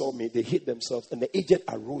young men saw me, they hid themselves, and the aged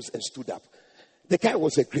arose and stood up. The guy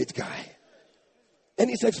was a great guy. And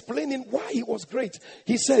he's explaining why he was great.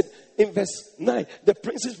 He said in verse 9, the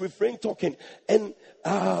princes refrained talking and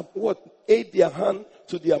ate their hand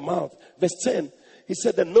to their mouth. Verse 10, he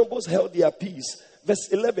said the nobles held their peace. Verse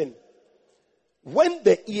 11, when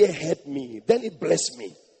the ear heard me, then it blessed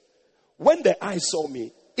me. When the eye saw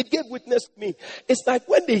me, it gave witness to me. It's like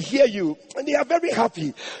when they hear you and they are very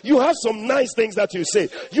happy. You have some nice things that you say.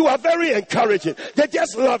 You are very encouraging. They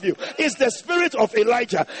just love you. It's the spirit of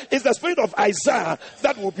Elijah. It's the spirit of Isaiah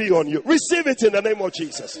that will be on you. Receive it in the name of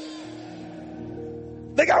Jesus.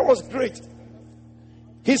 The guy was great.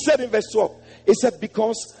 He said in verse 12, he said,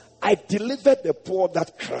 because I delivered the poor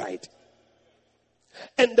that cried,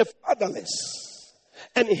 and the fatherless,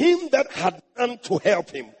 and him that had none to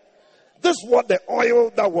help him. This is what the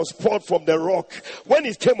oil that was poured from the rock, when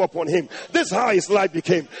it came upon him, this is how his life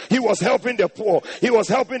became. He was helping the poor. He was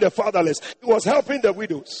helping the fatherless. He was helping the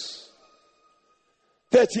widows.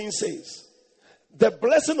 13 says, the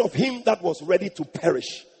blessing of him that was ready to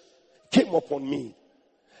perish came upon me.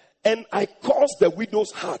 And I caused the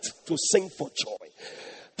widow's heart to sing for joy.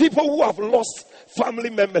 People who have lost family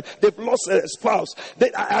members, they've lost a spouse,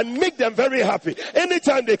 I make them very happy.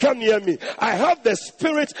 Anytime they come near me, I have the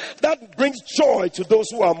spirit that brings joy to those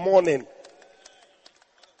who are mourning.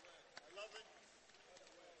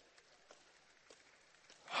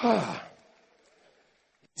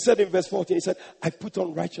 said in verse 14, he said, I put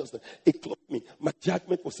on righteousness. It clothed me. My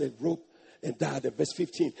judgment was a robe and died. In verse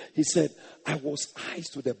 15, he said, I was eyes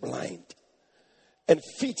to the blind, and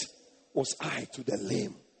feet was I to the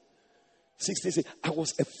lame. 16 says, I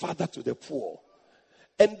was a father to the poor.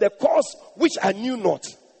 And the cause which I knew not,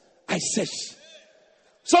 I searched.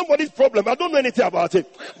 Somebody's problem, I don't know anything about it,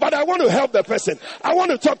 but I want to help the person. I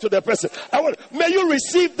want to talk to the person. May you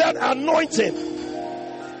receive that anointing.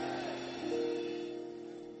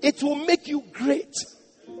 It will make you great.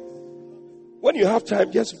 When you have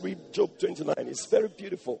time, just read Job 29. It's very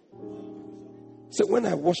beautiful. So when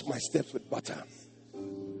I washed my steps with butter,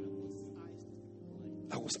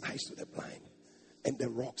 I was eyes to the blind, and the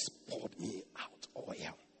rocks poured me out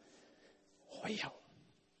oil. Oil.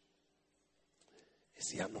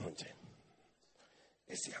 It's the anointing.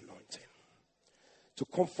 It's the anointing. To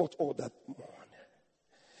comfort all that mourn.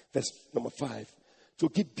 Verse number 5. To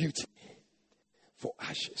give beauty for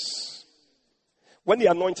ashes. When the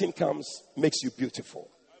anointing comes, makes you beautiful.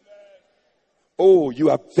 Oh, you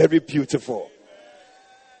are very beautiful.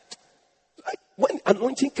 Like when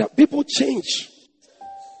anointing comes, people change.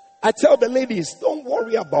 I tell the ladies, don't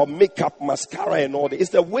worry about makeup, mascara and all that.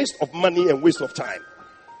 It's a waste of money and waste of time.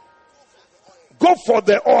 Go for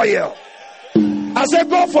the oil. I said,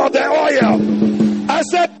 go for the oil. I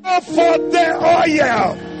said, go for the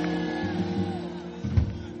oil.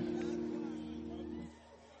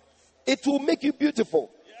 It will make you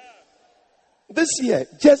beautiful. This year,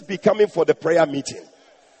 just be coming for the prayer meeting.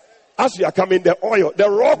 As you are coming, the oil, the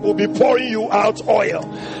rock will be pouring you out oil.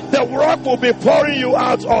 The rock will be pouring you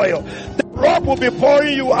out oil. The rock will be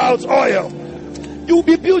pouring you out oil. You will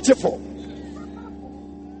be beautiful.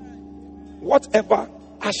 Whatever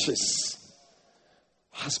ashes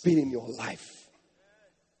has been in your life,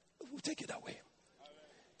 we'll take it away.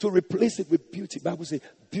 To replace it with beauty. The Bible says,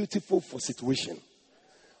 beautiful for situation.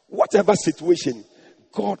 Whatever situation,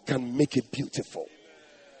 God can make it beautiful.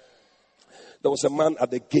 There was a man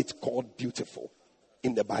at the gate called Beautiful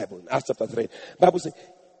in the Bible. In Acts chapter 3. The Bible says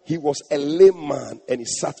he was a lame man and he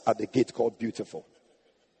sat at the gate called Beautiful.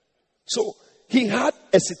 So he had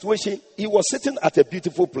a situation. He was sitting at a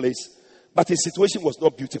beautiful place, but his situation was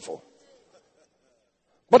not beautiful.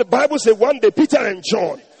 But the Bible says one day Peter and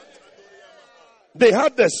John, they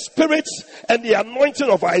had the spirit and the anointing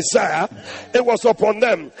of Isaiah. It was upon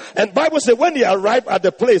them. And Bible says when they arrived at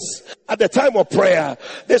the place, at the time of prayer,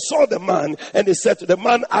 they saw the man and they said to the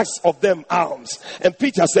man, asked of them alms. And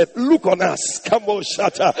Peter said, look on us. Come on,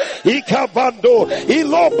 shatter. Ikabando.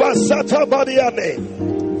 Iloba sata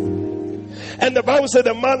badiane. And the Bible said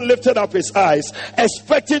the man lifted up his eyes,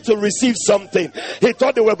 expecting to receive something. He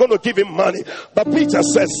thought they were going to give him money. But Peter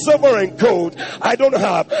said, silver and gold, I don't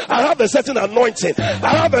have. I have a certain anointing.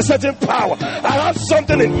 I have a certain power. I have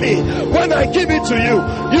something in me. When I give it to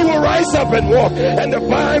you, you will rise up and walk. And the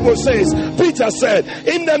Bible says, Peter said,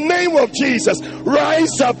 in the name of Jesus,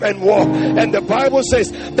 rise up and walk. And the Bible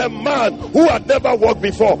says, the man who had never walked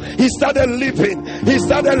before, he started leaping. He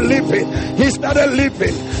started leaping. He started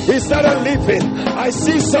leaping. He started leaping. I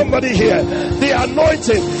see somebody here. The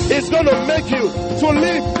anointing is going to make you to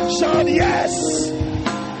live. Shout yes.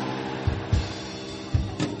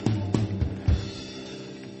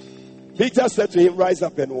 Peter said to him, rise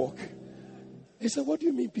up and walk. He said, what do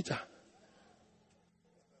you mean, Peter?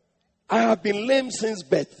 I have been lame since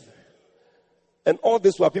birth. And all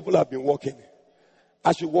this while people have been walking.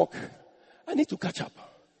 I should walk. I need to catch up.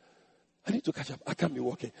 I need to catch up. I can't be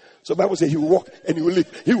walking. So the Bible says he will walk and he will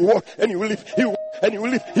live. He will walk and he will live. He will walk and he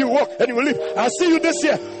will live. He will walk and he will live. I see you this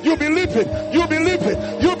year. You'll be leaping. You'll be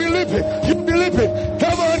leaping. You'll be leaping. You'll be leaping.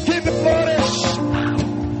 Come on, give the flourish.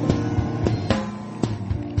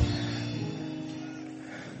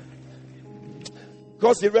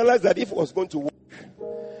 Because he realized that if he was going to walk,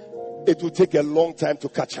 it would take a long time to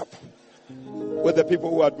catch up with the people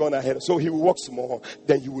who had gone ahead. So he will walk more,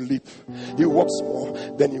 then he will leap. He walks more,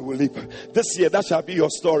 then he will leap. This year, that shall be your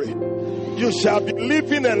story. You shall be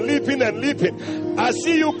leaping and leaping and leaping. I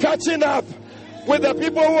see you catching up with the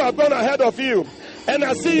people who have gone ahead of you. And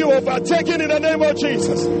I see you overtaking in the name of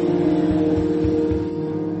Jesus.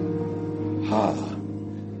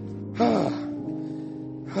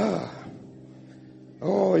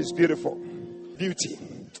 Oh, it's beautiful. Beauty.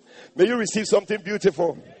 May you receive something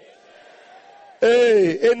beautiful.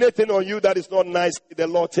 Hey, anything on you that is not nice, may the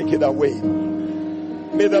Lord take it away.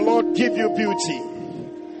 May the Lord give you beauty.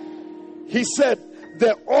 He said,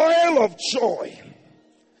 the oil of joy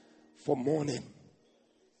for mourning.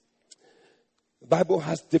 The Bible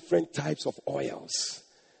has different types of oils.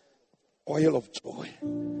 Oil of joy.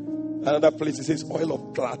 Another place it says oil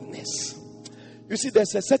of gladness. You see,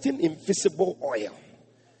 there's a certain invisible oil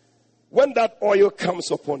When that oil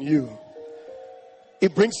comes upon you,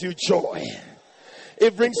 it brings you joy.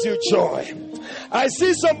 It brings you joy. I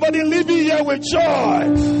see somebody living here with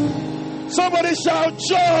joy. Somebody shout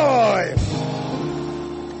joy.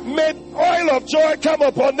 May oil of joy come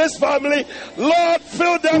upon this family. Lord,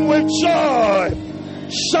 fill them with joy.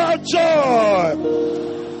 Shout joy.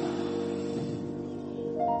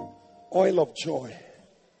 Oil of joy.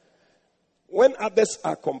 When others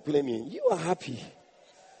are complaining, you are happy.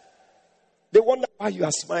 They wonder why you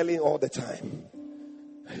are smiling all the time.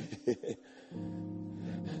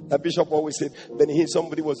 The bishop always said, when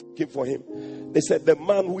somebody was looking for him, they said, the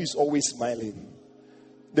man who is always smiling.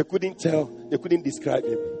 They couldn't describe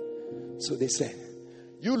him. So they said,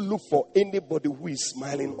 you look for anybody who is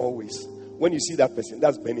smiling always. When you see that person,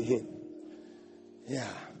 that's Benny Hinn.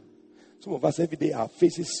 Yeah. Some of us every day, our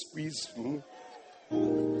faces squeeze.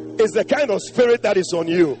 It's the kind of spirit that is on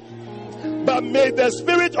you. But may the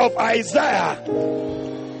spirit of Isaiah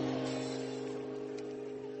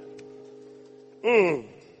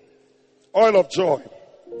oil of joy.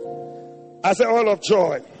 I say oil of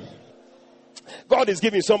joy. God is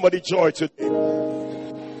giving somebody joy today.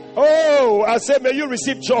 Oh, I say may you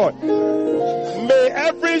receive joy. May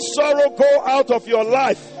every sorrow go out of your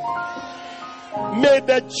life. May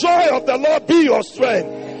the joy of the Lord be your strength.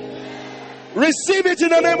 Receive it in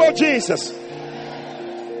the name of Jesus.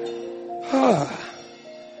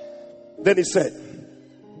 Then he said,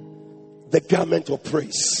 the garment of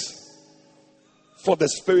praise for the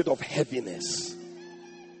spirit of heaviness.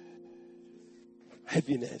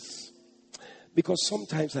 Heaviness. Because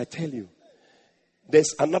sometimes I tell you,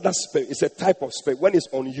 there's another spirit. It's a type of spirit. When it's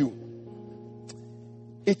on you,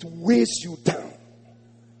 it weighs you down.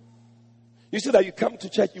 You see that you come to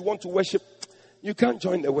church, you want to worship, you can't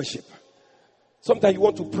join the worship. Sometimes you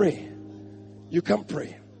want to pray, you can't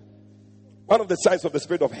pray. One of the signs of the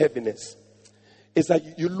spirit of heaviness is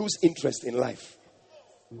that you lose interest in life.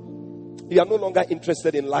 You are no longer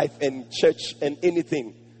interested in life and church and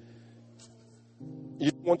anything.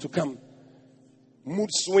 You want to come. Mood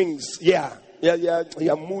swings. Yeah.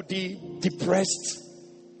 You're moody, depressed.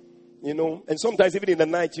 And sometimes even in the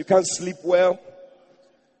night you can't sleep well.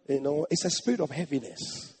 It's a spirit of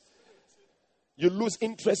heaviness. You lose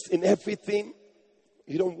interest in everything.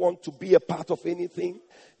 You don't want to be a part of anything.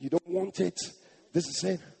 You don't want it. This is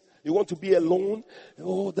it. You want to be alone.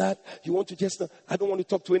 All that. You want to just, I don't want to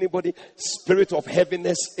talk to anybody. Spirit of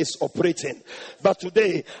heaviness is operating. But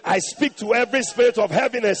today, I speak to every spirit of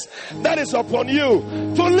heaviness that is upon you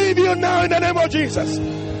to leave you now in the name of Jesus.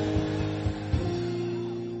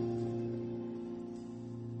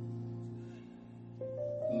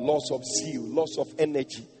 Loss of zeal, loss of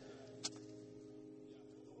energy.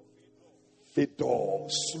 Fedor,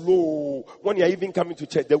 slow. When you're even coming to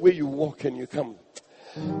church, the way you walk and you come,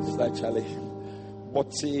 it's like Charlie.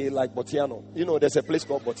 Like Botiano. There's a place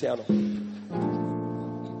called Botiano.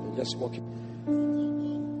 You're just walking.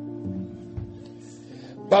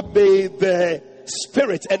 But may the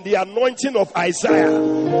spirit and the anointing of Isaiah,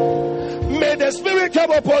 may the spirit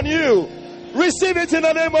come upon you. Receive it in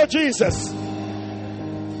the name of Jesus.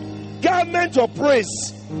 Garment of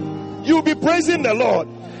praise. You'll be praising the Lord.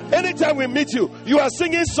 Anytime we meet you, you are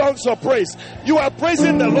singing songs of praise. You are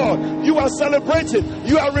praising the Lord. You are celebrating.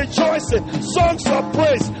 You are rejoicing. Songs of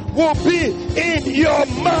praise will be in your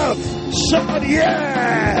mouth. Shout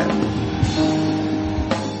yeah!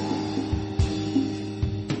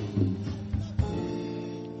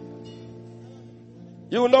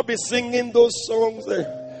 You will not be singing those songs.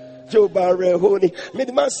 Joe Barrehoni.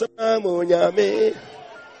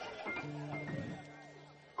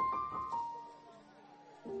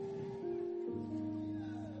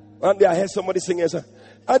 One day I heard somebody singing,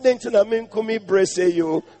 I didn't know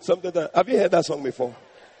something that. Have you heard that song before?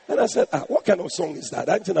 And I said, what kind of song is that?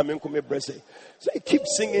 I didn't know. So he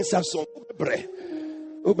keeps singing that song.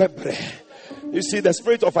 You see, the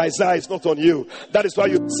spirit of Isaiah is not on you. That is why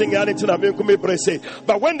you sing.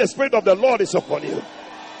 But when the spirit of the Lord is upon you,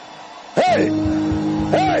 hey,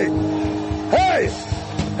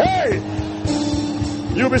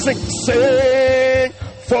 you'll be sing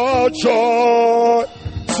for joy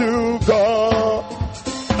to God,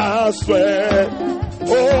 I swear.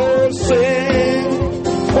 Oh, sing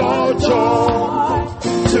for joy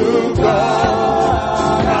to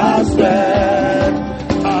God, I swear.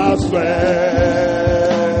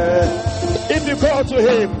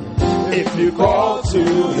 If you call to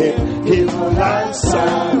him, he will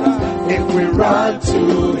answer. If we run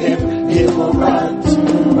to him, he will run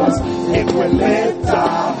to us. If we lift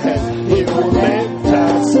our heads, he will lift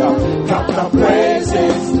us up. Come and praise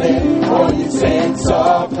his name, all you saints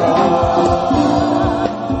of God.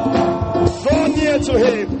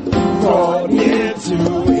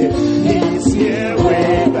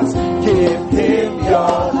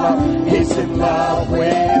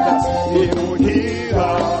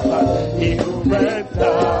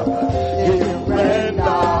 He will mend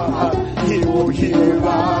our heart. He will heal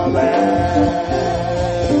our land.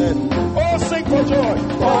 Oh, sing for joy.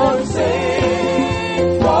 Oh,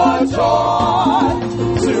 sing for joy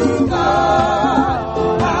to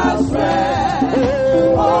God our friend.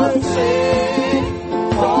 Oh, sing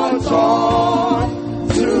for joy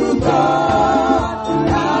to God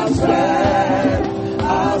our friend.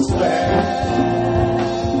 Our friend.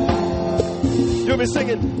 You'll be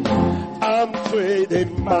singing. I'm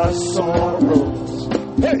trading my sorrows.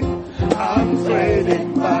 Hey, I'm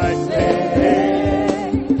trading my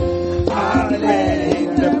pain. I'm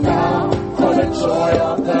laying them down for the joy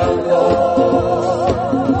of the Lord.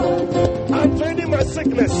 I'm trading my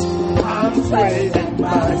sickness. I'm trading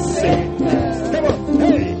my sickness. Come on,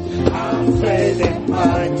 hey, I'm trading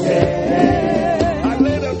my pain. I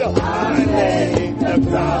lay them down. I'm laying them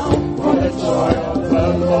down for the joy of the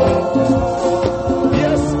Lord.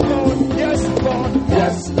 Yes, Lord. Yes, Lord.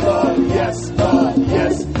 Yes, Lord. Yes, Lord.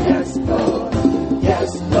 Yes, yes, Lord.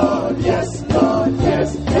 Yes, Lord. Yes, Lord.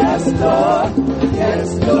 Yes, yes, Lord. Yes,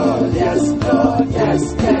 Lord. Yes, Lord. Yes,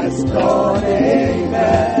 yes, Lord.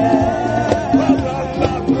 Amen.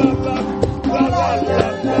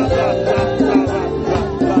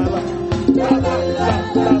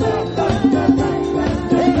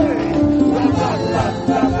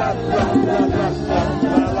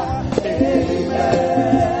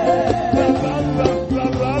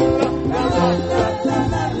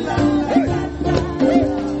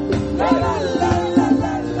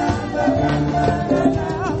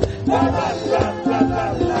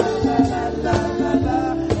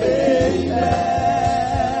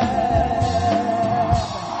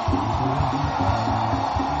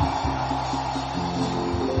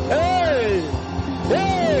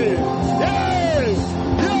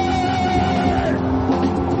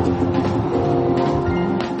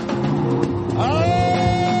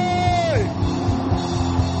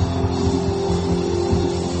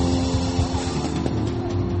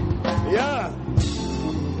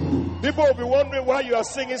 People will be wondering why you are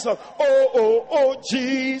singing song. Oh, oh, oh,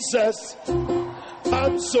 Jesus,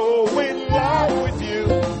 I'm so in love with you.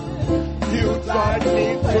 You drive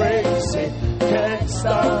me crazy. Can't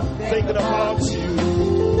stop thinking about you.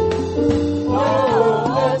 Oh,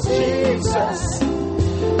 oh, Jesus,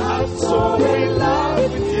 I'm so in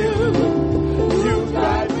love with you. You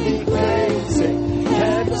drive me crazy.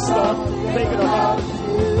 Can't stop thinking about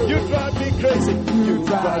you. You drive me crazy. You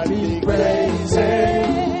drive me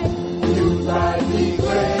crazy. You drive me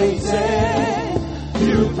crazy.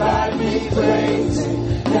 You drive me crazy.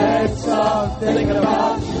 Can't stop thinking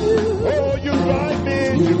about you. Oh, you drive me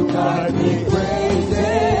crazy. You drive me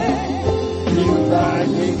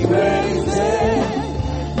crazy.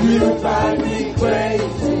 You drive me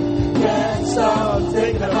crazy. Can't stop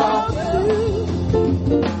thinking about you.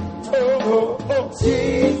 Oh, oh, oh,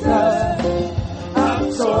 Jesus,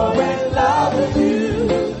 I'm so in love with you.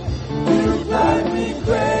 You drive me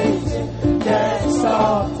crazy. Can't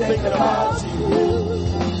stop thinking about you.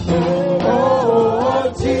 Oh, oh, oh,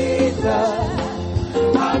 Jesus,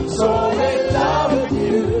 I'm so in love with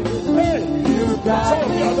you. Hey, you drive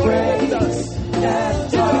me crazy. Can't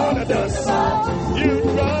stop thinking about you. You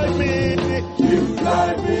drive me crazy. You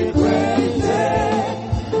drive me crazy.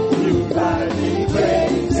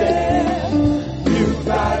 You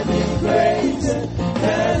drive me crazy.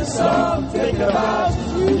 Can't stop thinking about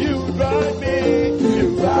you. You drive me crazy. You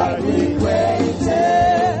drive me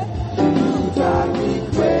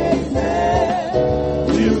crazy.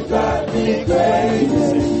 You drive me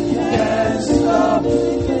crazy. Can't stop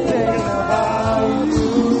thinking about you.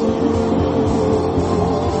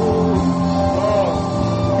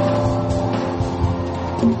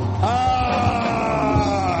 Oh.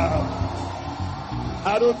 I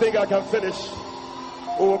don't think I can finish.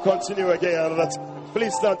 We will continue again another time.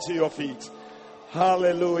 Please stand to your feet.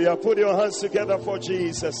 Hallelujah. Put your hands together for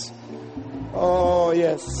Jesus. Oh,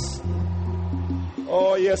 yes.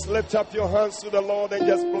 Oh, yes. Lift up your hands to the Lord and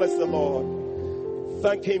just bless the Lord.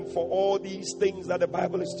 Thank Him for all these things that the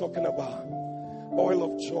Bible is talking about. Oil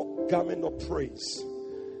of joy, garment of praise.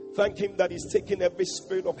 Thank Him that He's taking every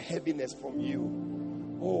spirit of heaviness from you.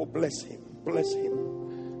 Oh, bless Him. Bless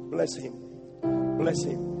Him. Bless Him. Bless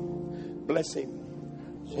Him. Bless Him.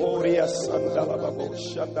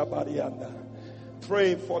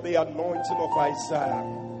 Pray for the anointing of Isaiah.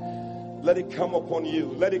 Let it come upon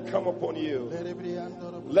you. Let it come upon you.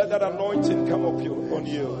 Let that anointing come upon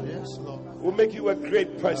you. We'll make you a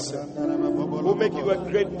great person. We'll make you a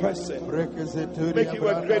great person. Make you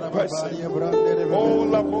a great person. Oh,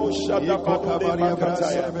 la mosha da babude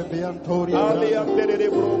makataya. Ali andere de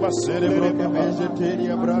broma sere baba.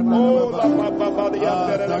 Oh, la baba de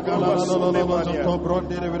andere de broma sere baba.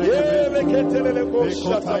 Yele ketele le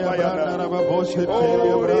bosha tabayana.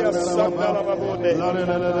 Oh, ria sanda la babude.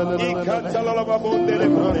 Ikatala la babude le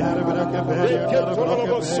bone. Iketolo la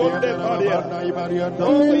bosonde badia.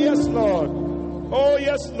 Oh, yes, Lord. Oh,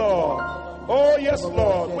 yes, Lord. Oh, yes,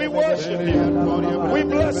 Lord. We worship you. We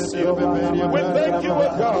bless you. We thank you,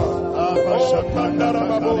 O God. Oh, Mandara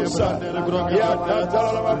Babosa.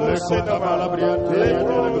 Yakatala Babosa.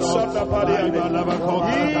 Lebro Santa Padia.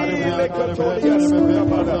 Ile Katolia Santa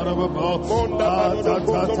Monda Badodo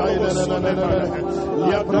Kotobo Sonebana.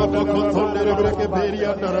 Yabrado Kotonde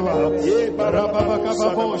Brekeberia Narava. Ye Baraba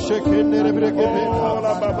Kababo Shekene Brekebeta.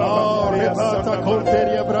 Oh, Rebata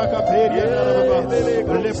Conteria Braca Peria Narava.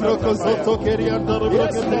 Lebro Kozoto. Yes,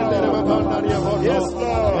 Lord. Yes,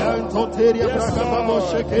 Lord.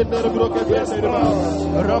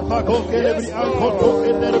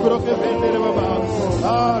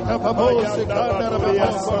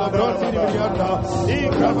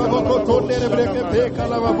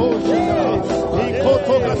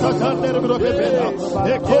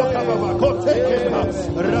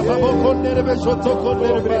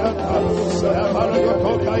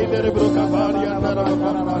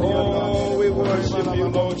 Oh, we worship you,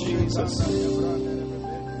 Lord Jesus.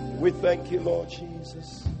 We thank you, Lord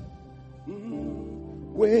Jesus.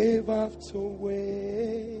 Wave after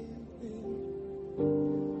wave,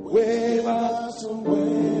 wave after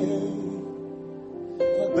wave,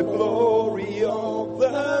 the glory of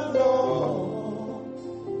the Lord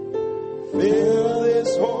fill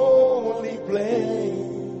this holy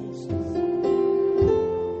place.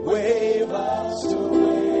 Wave after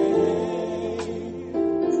wave,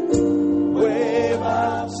 wave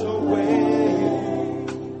after wave,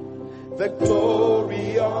 the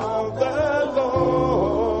glory of the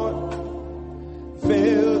Lord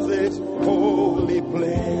fills this holy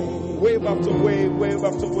place. Wave after wave,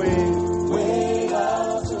 wave after wave, wave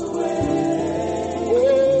after wave.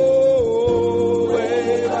 Oh,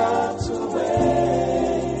 wave after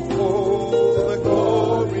wave. Oh, the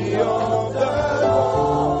glory of the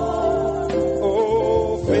Lord.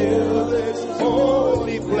 Oh, fill this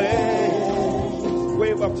holy place.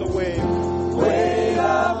 Wave after wave, wave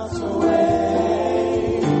after wave.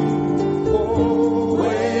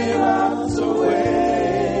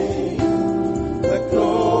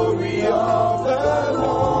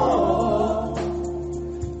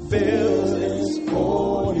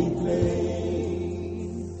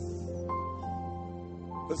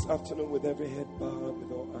 This afternoon, with every head bowed,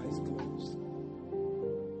 with all eyes closed,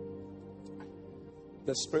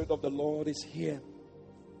 the Spirit of the Lord is here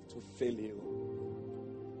to fill you,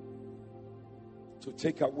 to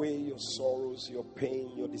take away your sorrows, your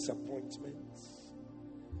pain, your disappointments.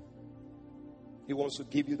 He wants to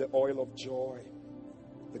give you the oil of joy,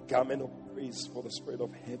 the garment of praise for the spirit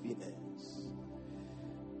of heaviness.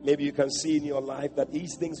 Maybe you can see in your life that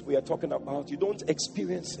these things we are talking about, you don't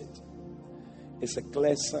experience it. It's a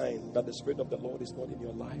clear sign that the Spirit of the Lord is not in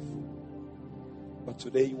your life. But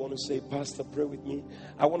today you want to say, Pastor, pray with me.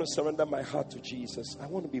 I want to surrender my heart to Jesus. I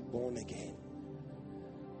want to be born again.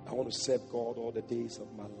 I want to serve God all the days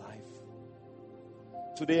of my life.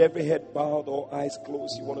 Today, every head bowed, all eyes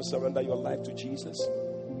closed, you want to surrender your life to Jesus.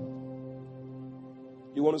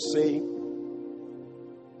 You want to say,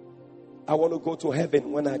 I want to go to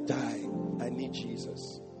heaven when I die. I need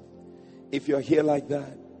Jesus. If you're here like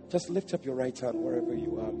that, just lift up your right hand wherever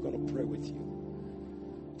you are. I'm going to pray with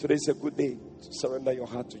you. Today's a good day to surrender your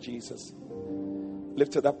heart to Jesus.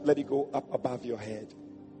 Lift it up. Let it go up above your head.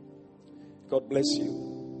 God bless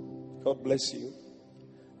you. God bless you.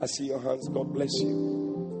 I see your hands. God bless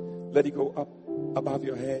you. Let it go up above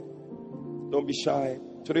your head. Don't be shy.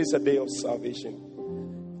 Today's a day of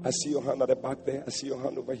salvation. I see your hand at the back there. I see your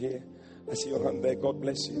hand over here. I see your hand there. God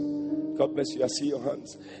bless you. God bless you. I see your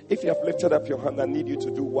hands. If you have lifted up your hand, I need you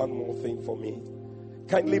to do one more thing for me.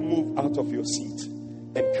 Kindly move out of your seat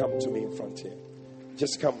and come to me in front here.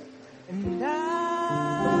 Just come.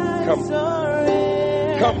 Come.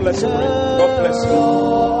 Come, let's pray. God bless you.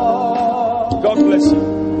 God bless you.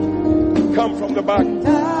 Come from the back.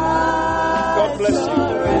 God bless you.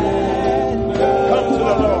 Come to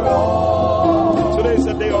the Lord. Today is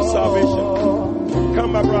a day of salvation.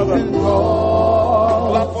 Come, my brother.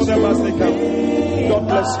 Clap for them as they come. God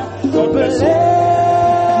bless you. God bless you.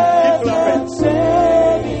 Keep clapping.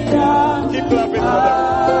 Keep clapping for them.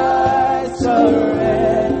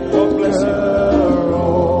 God bless you.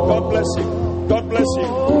 God bless bless you. God bless you.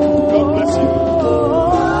 God bless you.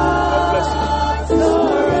 God bless you.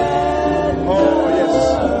 Oh, yes.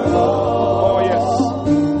 Oh, yes.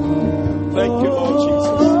 Thank you, Lord Jesus.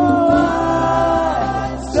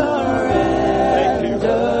 Thank you.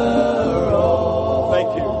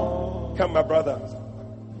 Thank you. Come, my brother.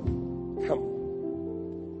 Come.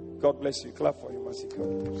 God bless you. Clap for him as he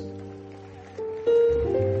comes.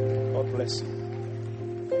 God bless you.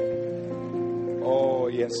 Oh,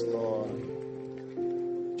 yes, Lord.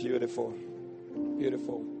 Beautiful.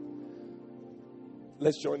 Beautiful.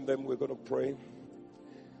 Let's join them. We're going to pray.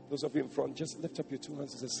 Those of you in front, just lift up your two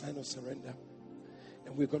hands as a sign of surrender.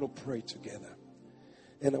 And we're going to pray together.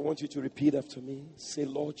 And I want you to repeat after me. Say,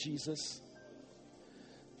 Lord Jesus,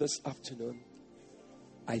 this afternoon,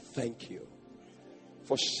 I thank you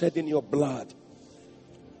for shedding your blood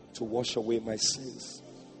to wash away my sins.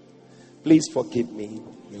 Please forgive me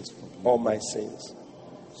all my sins.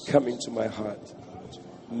 Come into my heart.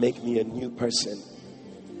 Make me a new person.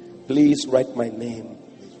 Please write my name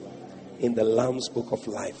in the Lamb's Book of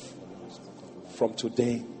Life. From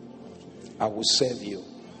today, I will serve you.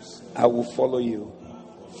 I will follow you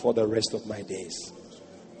for the rest of my days.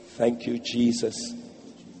 Thank you, Jesus,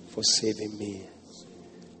 for saving me.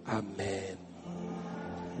 Amen.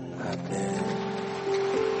 Amen.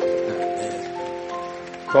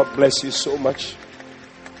 Amen. God bless you so much.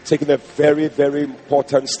 Taking a very, very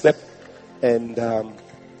important step. And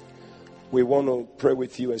we want to pray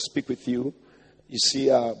with you and speak with you. You see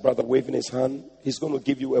our brother waving his hand. He's going to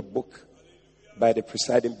give you a book by the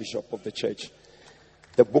presiding bishop of the church.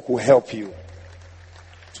 The book will help you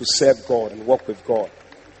to serve God and walk with God.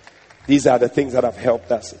 These are the things that have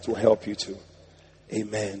helped us. It will help you too.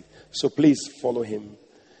 Amen. So please follow him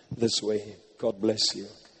this way. God bless you.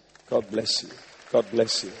 God bless you. God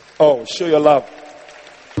bless you. Oh, show your love.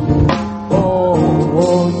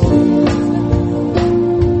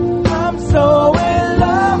 I'm so in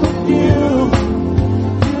love with you.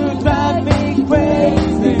 You drive me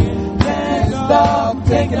crazy. Can't stop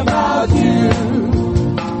thinking about you.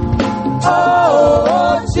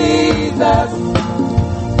 Oh, Jesus,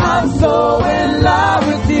 I'm so in love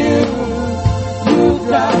with you. You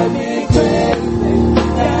drive me crazy.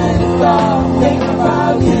 Can't stop thinking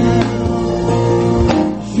about you.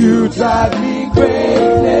 You drive me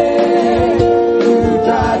crazy.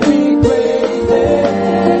 Drive me crazy.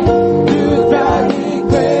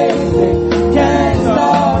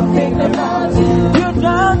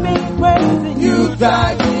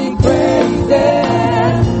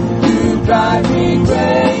 You drive me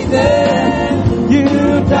crazy. You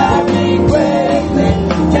drive me crazy.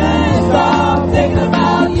 Can't stop thinking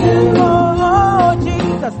about you. Oh,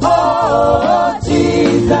 Jesus. Oh,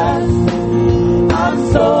 Jesus. I'm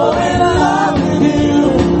so in love with you.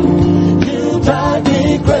 You drive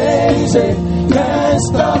me crazy. Can't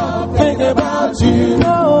stop thinking about you.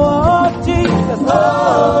 Oh, Jesus.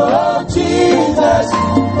 Oh, Jesus.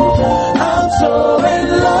 So in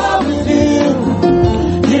love with you.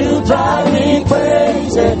 You drive me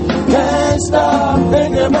crazy. Can't stop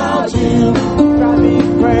thinking about you. Drive me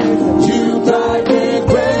crazy. You drive me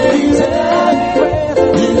crazy.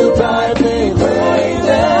 You drive me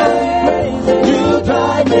crazy. You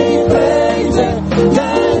drive me crazy.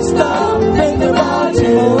 Can't stop thinking about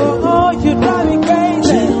you. Oh, you drive me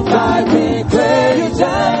crazy. You drive me crazy.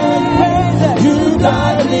 You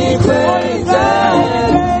drive me crazy.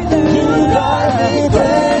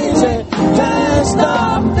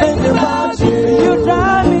 Stop thinking about you. You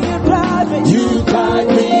drive me crazy. You drive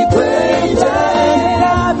me crazy. You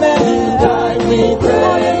drive me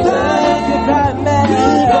crazy. You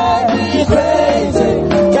drive me crazy.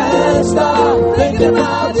 Can't stop thinking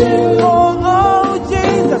about you. Oh,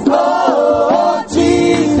 Jesus. Oh,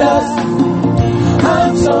 Jesus.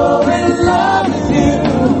 I'm so in love with you.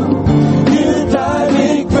 You drive me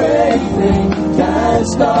crazy. Can't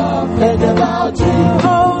stop thinking about you. Oh,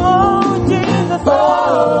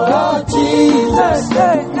 Jesus,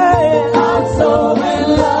 I'm so in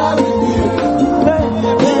love with you.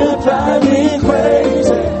 You drive me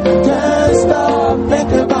crazy. Can't stop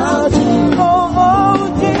thinking about you. Oh,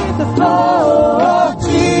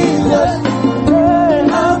 Jesus,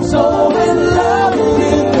 I'm so in love with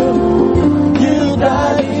you. You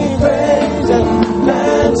drive me crazy.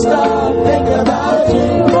 Can't stop thinking about you.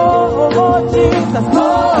 Oh,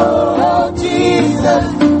 Jesus,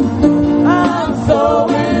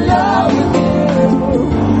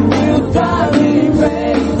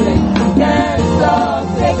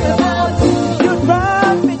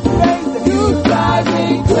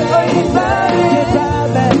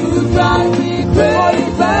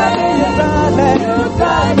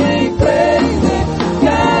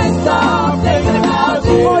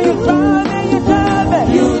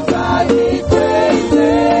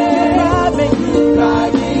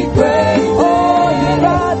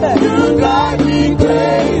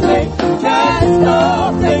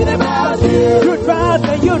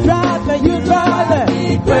 drive me, you drive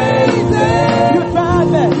me crazy. You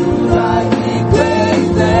drive me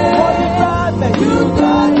crazy. Oh, you drive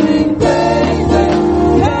me crazy.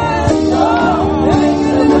 Yes, Lord,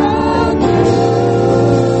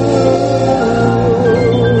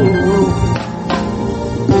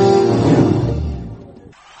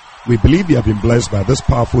 We believe you have been blessed by this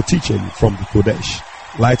powerful teaching from the Kodesh,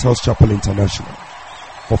 Lighthouse Chapel International.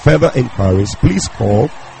 For further inquiries, please call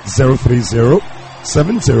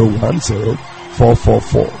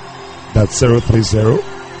 030-7010-444. That's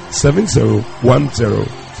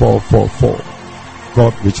 030-7010-444.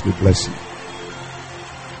 God richly bless you.